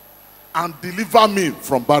 And deliver me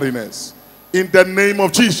from barrenness. In the name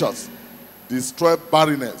of Jesus, destroy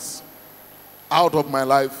barrenness out of my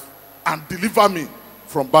life and deliver me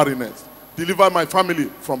from barrenness. Deliver my family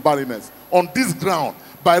from barrenness. On this ground,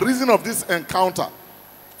 by reason of this encounter,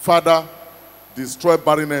 Father, destroy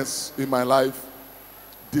barrenness in my life.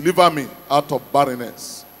 Deliver me out of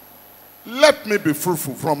barrenness. Let me be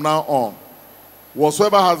fruitful from now on.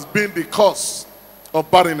 Whatsoever has been the cause of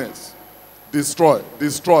barrenness, destroy,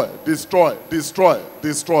 destroy, destroy, destroy,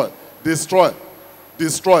 destroy, destroy,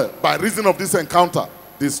 destroy. By reason of this encounter,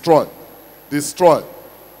 destroy, destroy,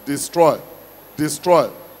 destroy, destroy,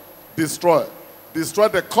 destroy. Destroy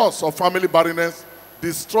the cause of family barrenness.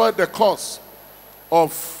 Destroy the cause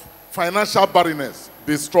of financial barrenness.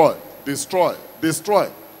 Destroy, destroy, destroy,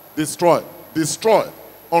 destroy, destroy.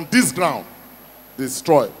 On this ground,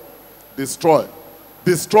 destroy, destroy,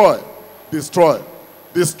 destroy, destroy,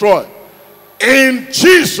 destroy. In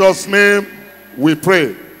Jesus' name, we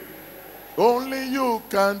pray. Only you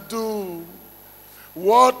can do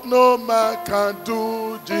what no man can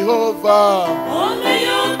do, Jehovah. Only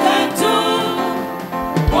you can do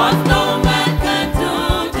what no man can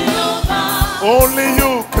do, Jehovah. Only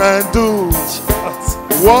you can do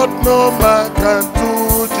what no man can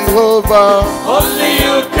do, Jehovah. Only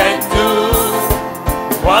you can do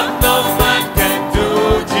what no man can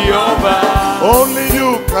do, Jehovah. Only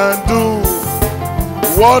you can do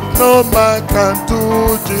what no man can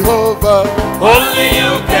do, Jehovah. Only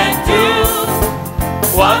you can do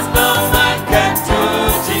what no man can do,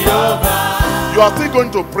 Jehovah. You are still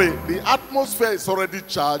going to pray. The atmosphere is already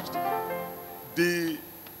charged. The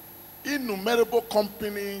innumerable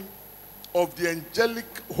company of the angelic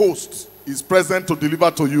host is present to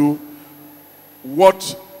deliver to you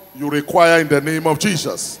what you require in the name of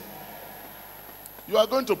Jesus. You are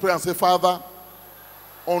going to pray and say, Father,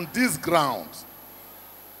 on this ground,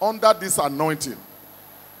 under this anointing,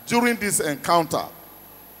 during this encounter,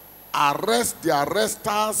 arrest the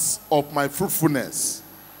arresters of my fruitfulness.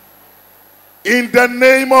 In the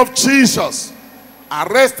name of Jesus,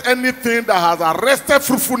 arrest anything that has arrested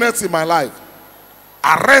fruitfulness in my life.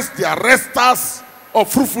 Arrest the arresters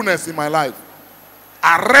of fruitfulness in my life.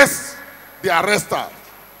 Arrest the arrester.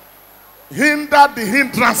 Hinder the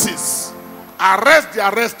hindrances. Arrest the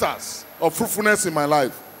arresters of fruitfulness in my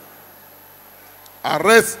life.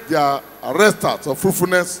 Arrest their arresters of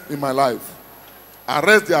fruitfulness in my life.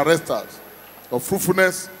 Arrest the arresters of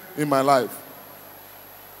fruitfulness in my life.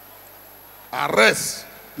 Arrest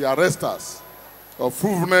the arresters of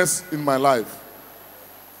fruitfulness in my life.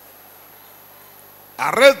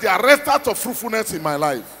 Arrest the arresters of fruitfulness in my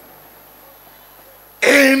life.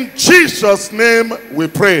 In Jesus' name we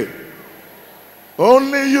pray.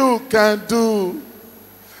 Only you can do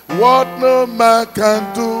what no man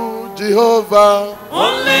can do, Jehovah.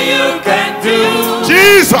 Only you can do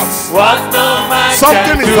Jesus. what no man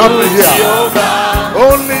Something can is do, happening here. Jehovah.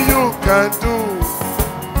 Only you can do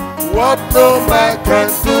what no man can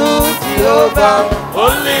do, Jehovah.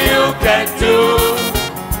 Only you can do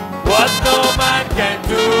what no man can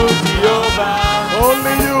do, Jehovah.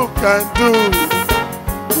 Only you can do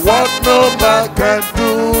what no man can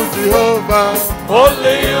do, Jehovah.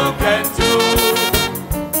 Only you can do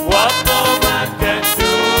what no man can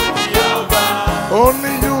do, Jehovah.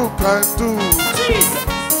 Only you can do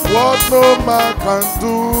Jesus. what no man can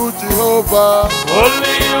do, Jehovah.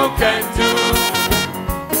 Only you can do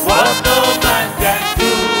what no man can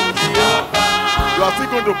do, Jehovah. You are still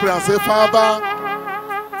going to pray and say, Father,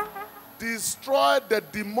 destroy the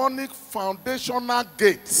demonic foundational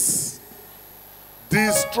gates.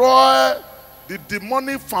 Destroy the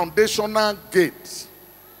demonic foundational gates,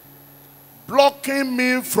 blocking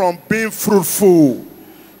me from being fruitful.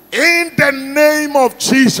 In the name of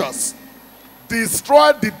Jesus,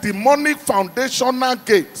 destroy the demonic foundational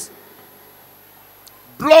gates,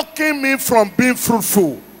 blocking me from being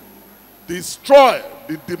fruitful. Destroy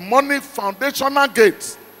the demonic foundational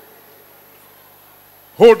gates,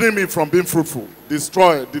 holding me from being fruitful.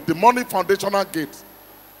 Destroy the demonic foundational gates,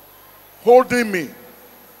 holding me.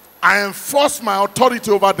 I enforce my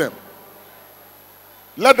authority over them.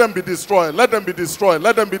 Let them be destroyed. Let them be destroyed.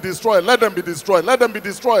 Let them be destroyed. Let them be destroyed. Let them be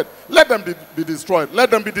destroyed. Let them be destroyed.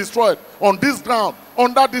 Let them be destroyed. On this ground,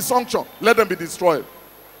 under this unction, let them be destroyed.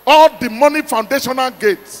 All demonic foundational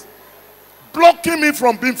gates blocking me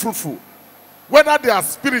from being fruitful, whether they are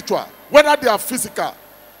spiritual, whether they are physical,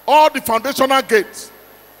 all the foundational gates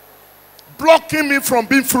blocking me from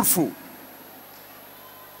being fruitful,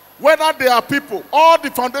 whether they are people, all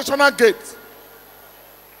the foundational gates,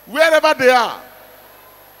 wherever they are,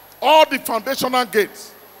 all the foundational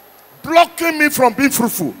gates blocking me from being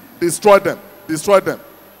fruitful, destroy them, destroy them,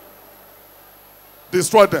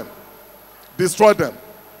 destroy them, destroy them,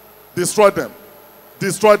 destroy them,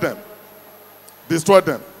 destroy them, destroy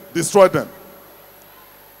them, destroy them,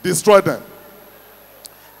 destroy them.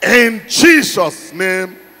 In Jesus'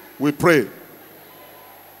 name we pray.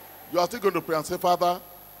 You are still going to pray and say, Father,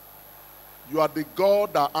 you are the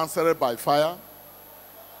God that answered by fire.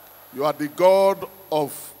 You are the God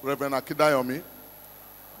of Reverend Akidayomi,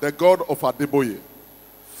 the God of Adeboye.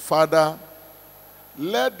 Father,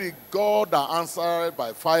 let the God that answered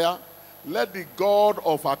by fire, let the God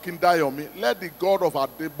of Akindayomi, let the God of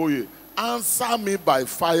Adeboye answer me by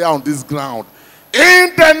fire on this ground.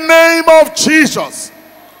 In the name of Jesus,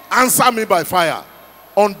 answer me by fire.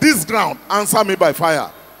 On this ground, answer me by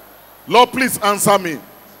fire. Lord, please answer me.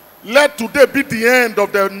 Let today be the end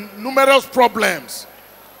of the numerous problems.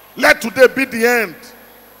 Let today be the end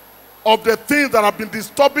of the things that have been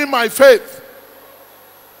disturbing my faith,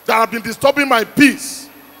 that have been disturbing my peace.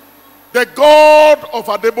 The God of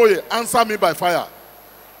Adeboye, answer me by fire.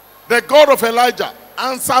 The God of Elijah,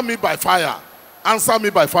 answer me by fire. Answer me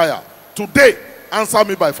by fire. Today, answer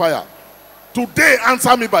me by fire. Today,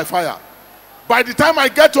 answer me by fire. By the time I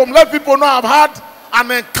get home, let people know I've had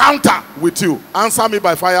an encounter with you. Answer me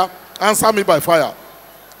by fire. Answer me by fire.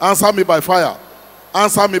 Answer me by fire.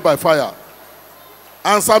 Answer me by fire.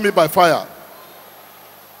 Answer me by fire.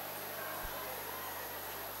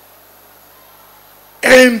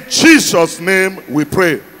 In Jesus' name we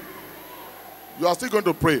pray. You are still going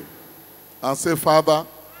to pray and say, Father,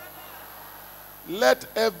 let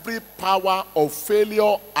every power of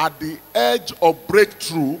failure at the edge of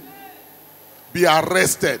breakthrough be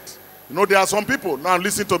arrested. You know, there are some people, now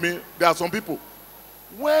listen to me, there are some people,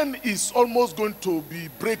 when it's almost going to be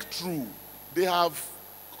breakthrough, they have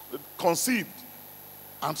conceived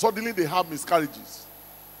and suddenly they have miscarriages.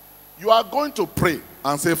 You are going to pray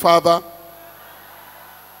and say, Father,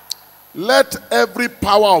 let every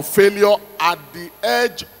power of failure at the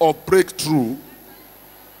edge of breakthrough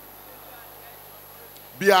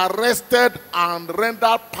be arrested and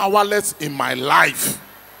rendered powerless in my life.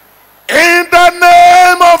 In the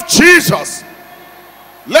name of Jesus,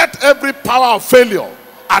 let every power of failure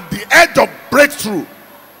at the edge of breakthrough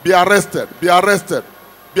be arrested, be arrested,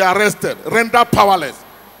 be arrested, rendered powerless.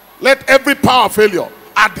 Let every power of failure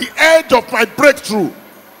at the edge of my breakthrough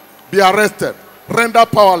be arrested, Render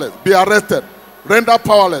powerless. Be arrested. Render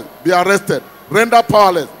powerless. Be arrested. Render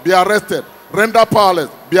powerless. Be arrested. Render powerless.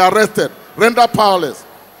 Be arrested. Render powerless.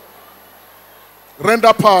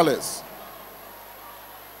 Render powerless.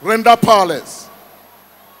 Render powerless.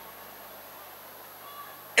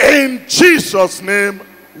 In Jesus' name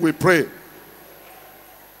we pray.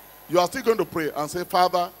 You are still going to pray and say,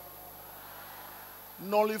 Father,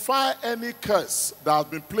 nullify any curse that has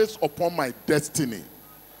been placed upon my destiny,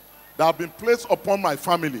 that has been placed upon my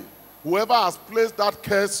family. Whoever has placed that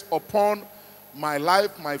curse upon my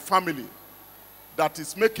life, my family, that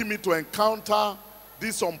is making me to encounter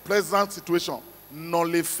this unpleasant situation,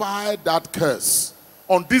 nullify that curse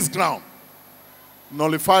on this ground.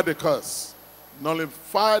 Nullify the curse.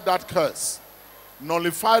 Nullify that curse.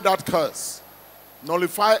 Nullify that curse.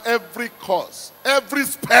 Nullify every curse, every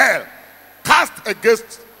spell cast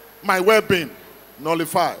against my well-being.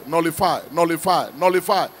 Nullify, nullify, nullify,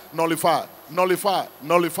 nullify, nullify, nullify,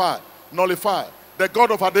 nullify, nullify. The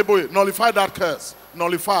God of Adeboye, nullify that curse.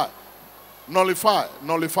 Nullify, nullify,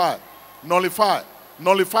 nullify, nullify,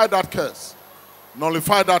 nullify that curse.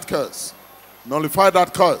 Nullify that curse. Nullify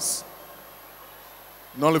that curse.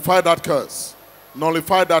 Nullify that curse.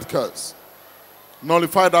 Nullify that curse.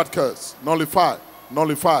 Nullify that curse. Nullify,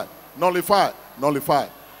 nullify, nullify, nullify.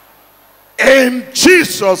 In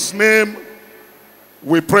Jesus' name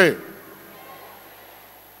we pray.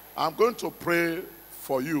 I'm going to pray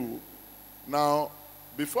for you. Now,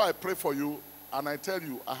 before I pray for you, and I tell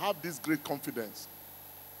you, I have this great confidence.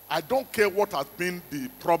 I don't care what has been the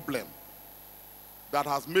problem that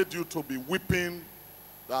has made you to be weeping,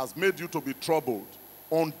 that has made you to be troubled.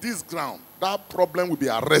 On this ground, that problem will be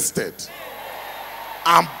arrested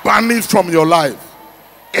and banished from your life.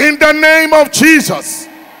 In the name of Jesus.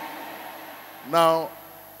 Now,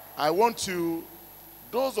 I want you,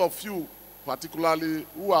 those of you particularly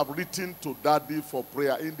who have written to Daddy for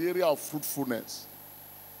prayer in the area of fruitfulness,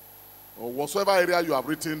 or whatsoever area you have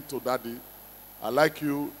written to Daddy, I'd like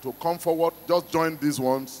you to come forward. Just join these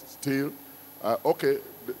ones still. Okay,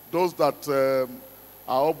 those that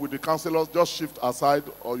are up with the counselors, just shift aside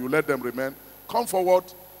or you let them remain. Come forward.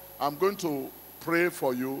 I'm going to pray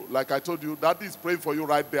for you. Like I told you, Daddy is praying for you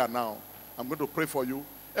right there now. I'm going to pray for you.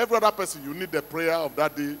 Every other person, you need the prayer of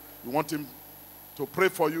Daddy. You want him to pray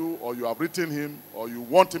for you, or you have written him, or you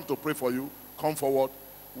want him to pray for you, come forward.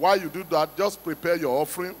 While you do that, just prepare your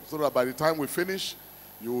offering so that by the time we finish,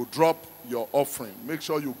 you will drop your offering. Make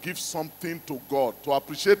sure you give something to God to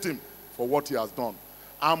appreciate him for what he has done.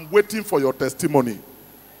 I'm waiting for your testimony.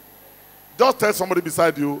 Just tell somebody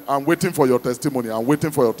beside you, I'm waiting for your testimony. I'm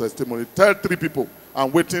waiting for your testimony. Tell 3 people,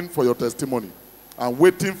 I'm waiting for your testimony. I'm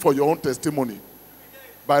waiting for your own testimony.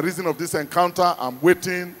 By reason of this encounter, I'm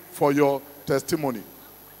waiting for your testimony.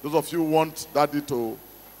 Those of you who want Daddy to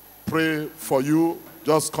pray for you,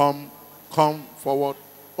 just come forward.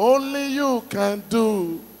 Only you can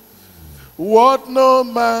do what no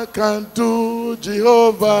man can do,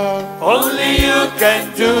 Jehovah. Only you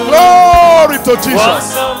can do. Glory to Jesus. What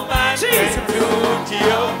no man can do,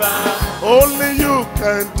 Jehovah. Only you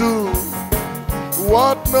can do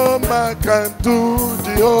what no man can do,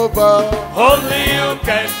 Jehovah. Only you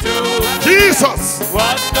can do. Jesus.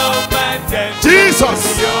 What no man can do,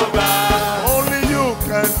 Jesus. Jehovah. Only you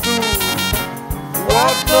can do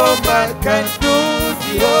what no man can do,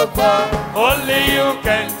 Jehovah. Only you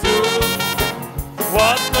can do.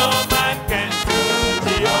 What no man can do,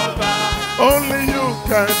 Jehovah. Only you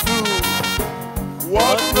can do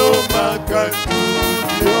what no man can do,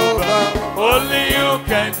 Jehovah. Only you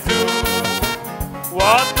can do.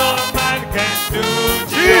 What no man can do,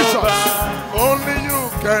 Jesus. Jehovah. Only you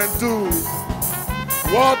can do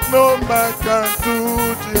what no man can do,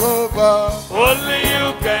 Jehovah. Only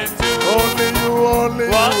you can do. Only you,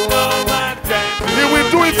 What no man can do. He will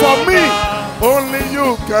do it for me. Jehovah. Only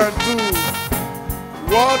you can do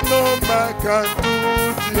what no man can do,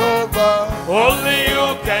 Jehovah. Only you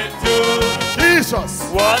can do. Jesus.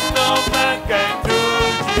 What no man can do,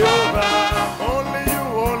 Jehovah. Only you,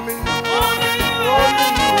 only you, Only you, only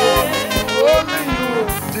you, only you,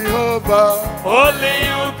 Jehovah. only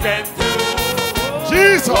you can do.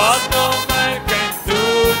 Jesus. What no man can do,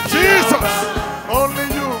 Jesus. Jehovah. Only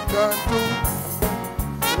you can do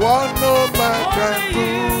what no man can do,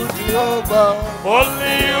 Jehovah.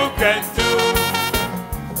 Only you can do.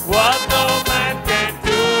 What no man can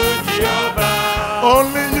do, Jehovah.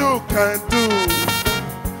 Only you can do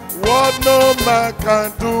what no man can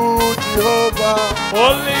do, Jehovah.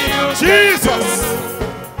 Only you Jesus. can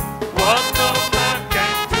do. What no man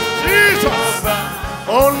can do, Jesus. Jehovah.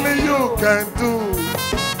 Only you can do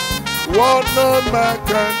what no man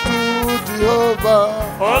can do, Jehovah.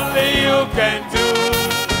 Only you you can do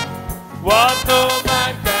what no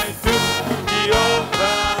man can do,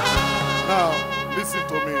 Jehovah. Now, listen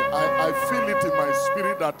to me. I feel it in my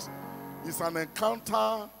spirit that it's an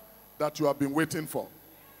encounter that you have been waiting for.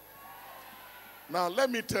 Now,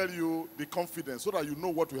 let me tell you the confidence so that you know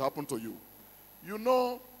what will happen to you. You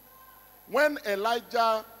know, when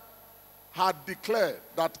Elijah had declared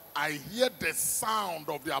that I hear the sound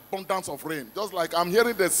of the abundance of rain, just like I'm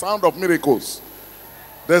hearing the sound of miracles,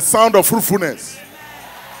 the sound of fruitfulness.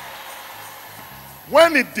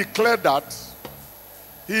 When he declared that,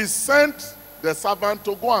 he sent the servant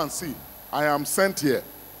to go and see. I am sent here.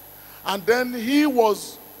 And then he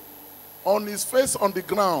was on his face on the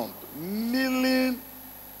ground, kneeling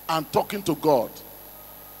and talking to God.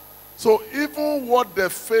 So even what the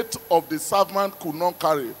faith of the servant could not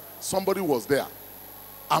carry, somebody was there.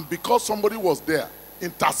 And because somebody was there,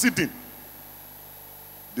 interceding,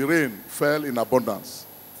 the rain fell in abundance.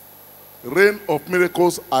 Rain of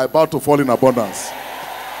miracles are about to fall in abundance.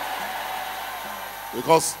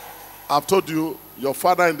 Because I've told you, your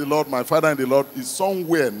father in the Lord, my father in the Lord, is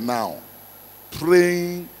somewhere now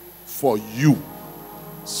praying for you.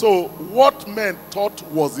 So what men thought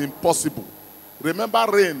was impossible. Remember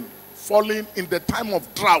rain falling in the time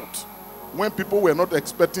of drought when people were not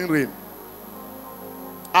expecting rain.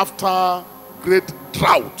 After great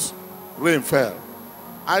drought, rain fell.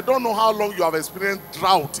 I don't know how long you have experienced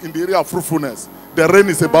drought in the area of fruitfulness. The rain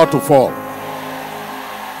is about to fall.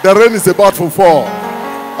 The rain is about to fall.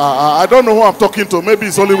 I don't know who I'm talking to. Maybe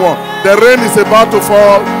it's only one. The rain is about to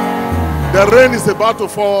fall. The rain is about to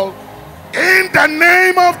fall. In the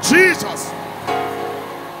name of Jesus.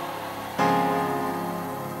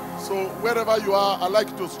 So wherever you are, I'd like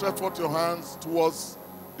you to stretch forth your hands towards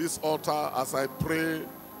this altar as I pray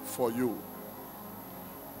for you.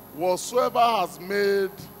 Whatsoever has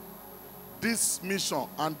made this mission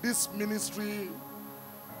and this ministry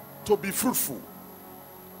to be fruitful,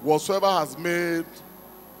 whatsoever has made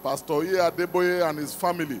Pastor Adeboye and his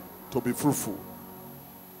family to be fruitful,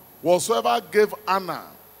 whatsoever gave Anna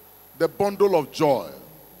the bundle of joy,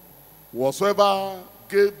 whatsoever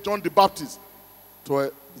gave John the Baptist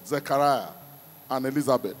to Zechariah and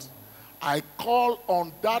Elizabeth, I call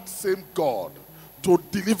on that same God to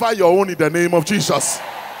deliver your own in the name of Jesus.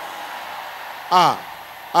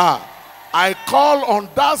 I call on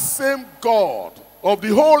that same God of the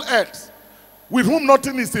whole earth, with whom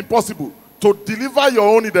nothing is impossible, to deliver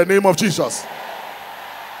your own in the name of Jesus.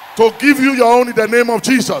 To give you your own in the name of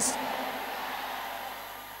Jesus.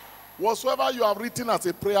 Whatsoever you have written as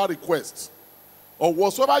a prayer request, or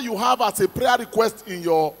whatsoever you have as a prayer request in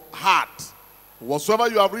your heart, whatsoever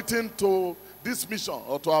you have written to this mission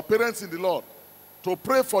or to our parents in the Lord to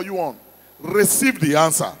pray for you on, receive the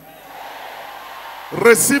answer.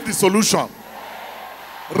 Receive the solution.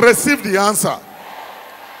 Receive the answer.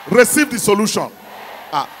 Receive the solution.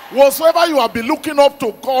 Whatsoever you have been looking up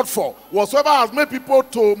to God for, whatsoever has made people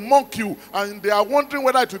to mock you and they are wondering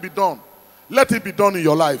whether it will be done, let it be done in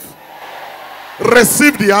your life.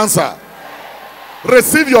 Receive the answer.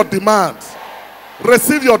 Receive your demand.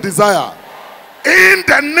 Receive your desire. In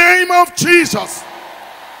the name of Jesus.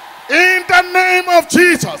 In the name of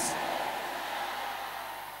Jesus.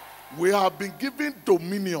 We have been given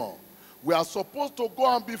dominion. We are supposed to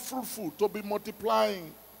go and be fruitful, to be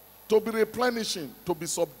multiplying, to be replenishing, to be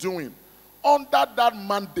subduing. Under that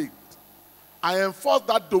mandate, I enforce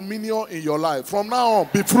that dominion in your life. From now on,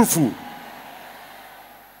 be fruitful.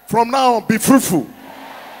 From now on, be fruitful.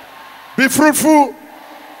 Be fruitful.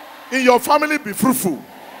 In your family, be fruitful.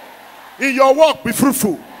 In your work, be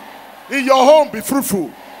fruitful. In your home, be fruitful.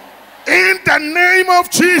 In the name of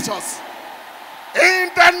Jesus. In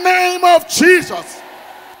the name of Jesus.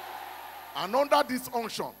 And under this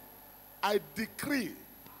unction, I decree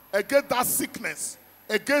against that sickness,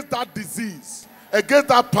 against that disease, against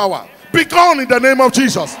that power, be gone in the name of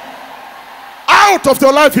Jesus. Out of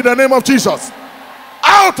your life in the name of Jesus.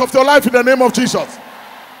 Out of your life in the name of Jesus.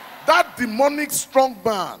 That demonic strong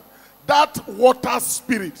man, that water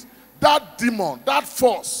spirit, that demon, that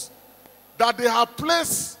force that they have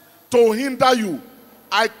placed to hinder you,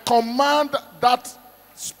 I command that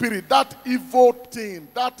spirit, that evil thing,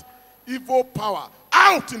 that evil power,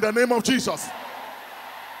 out in the name of Jesus.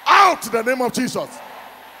 Out in the name of Jesus.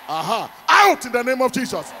 Out in the name of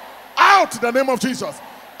Jesus. Out in the name of Jesus.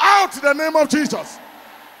 Out in the name of Jesus.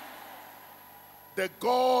 The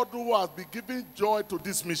God who has been giving joy to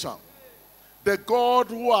this mission, the God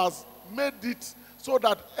who has made it so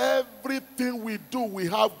that everything we do, we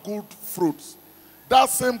have good fruits. That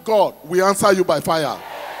same God, we answer you by fire.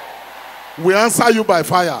 We answer you by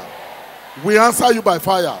fire. We answer you by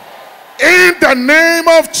fire. In the name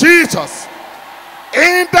of Jesus.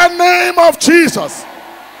 In the name of Jesus.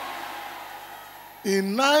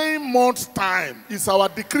 In 9 months' time is our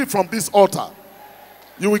decree from this altar.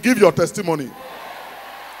 You will give your testimony.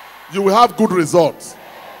 You will have good results.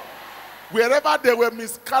 Wherever there were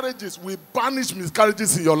miscarriages, we banish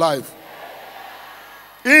miscarriages in your life.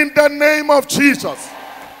 In the name of Jesus.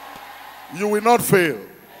 You will not fail.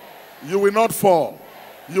 You will not fall.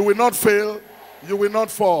 You will not fail. You will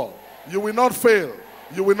not fall. You will not fail.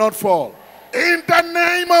 You will not fall. In the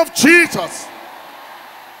name of Jesus.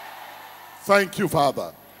 Thank you,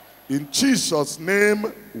 Father. In Jesus'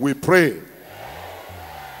 name we pray.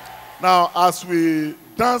 Now, as we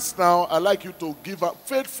dance now, I'd like you to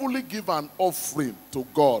faithfully give an offering to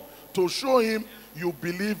God to show him you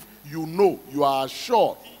believe, you know, you are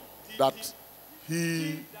assured that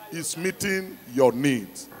he is meeting your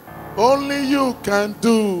needs. Only you can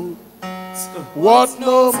do what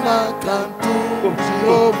no man can do,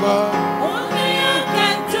 Jehovah. Only you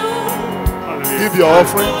can do. Give your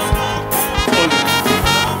offering.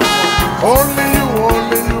 Only you,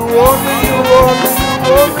 only you, only you, only you,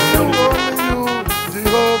 only you, only you,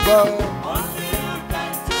 Jehovah. Only you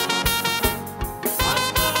can do.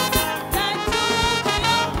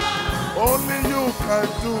 Only you can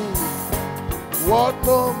do what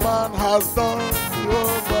no man has done,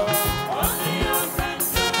 Jehovah. Only you can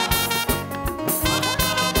do.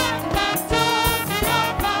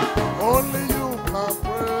 Only you can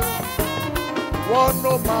pray what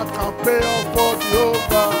no man can pay off for,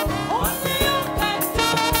 Jehovah. Only you can do.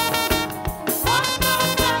 What no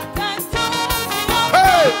man can do.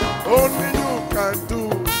 Hey! Only you can do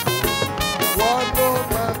what no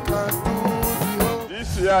man can do, Jehovah.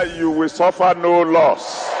 This year you will suffer no loss.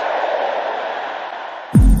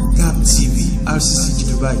 GAP TV, RCCG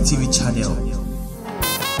Dubai TV channel.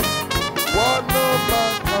 What no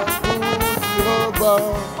man can do, Jehovah.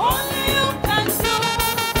 Only you can do.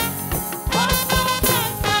 What no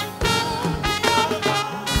man can do.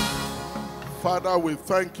 Father, we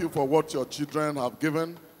thank you for what your children have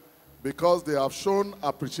given because they have shown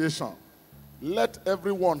appreciation. Let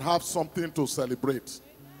everyone have something to celebrate.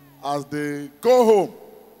 As they go home,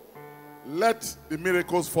 let the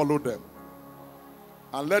miracles follow them.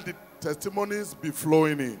 And let the testimonies be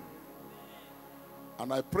flowing in.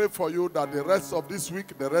 And I pray for you that the rest of this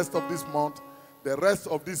week, the rest of this month, the rest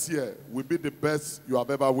of this year will be the best you have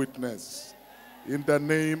ever witnessed. In the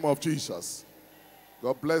name of Jesus.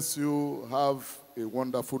 God bless you. Have a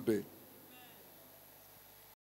wonderful day.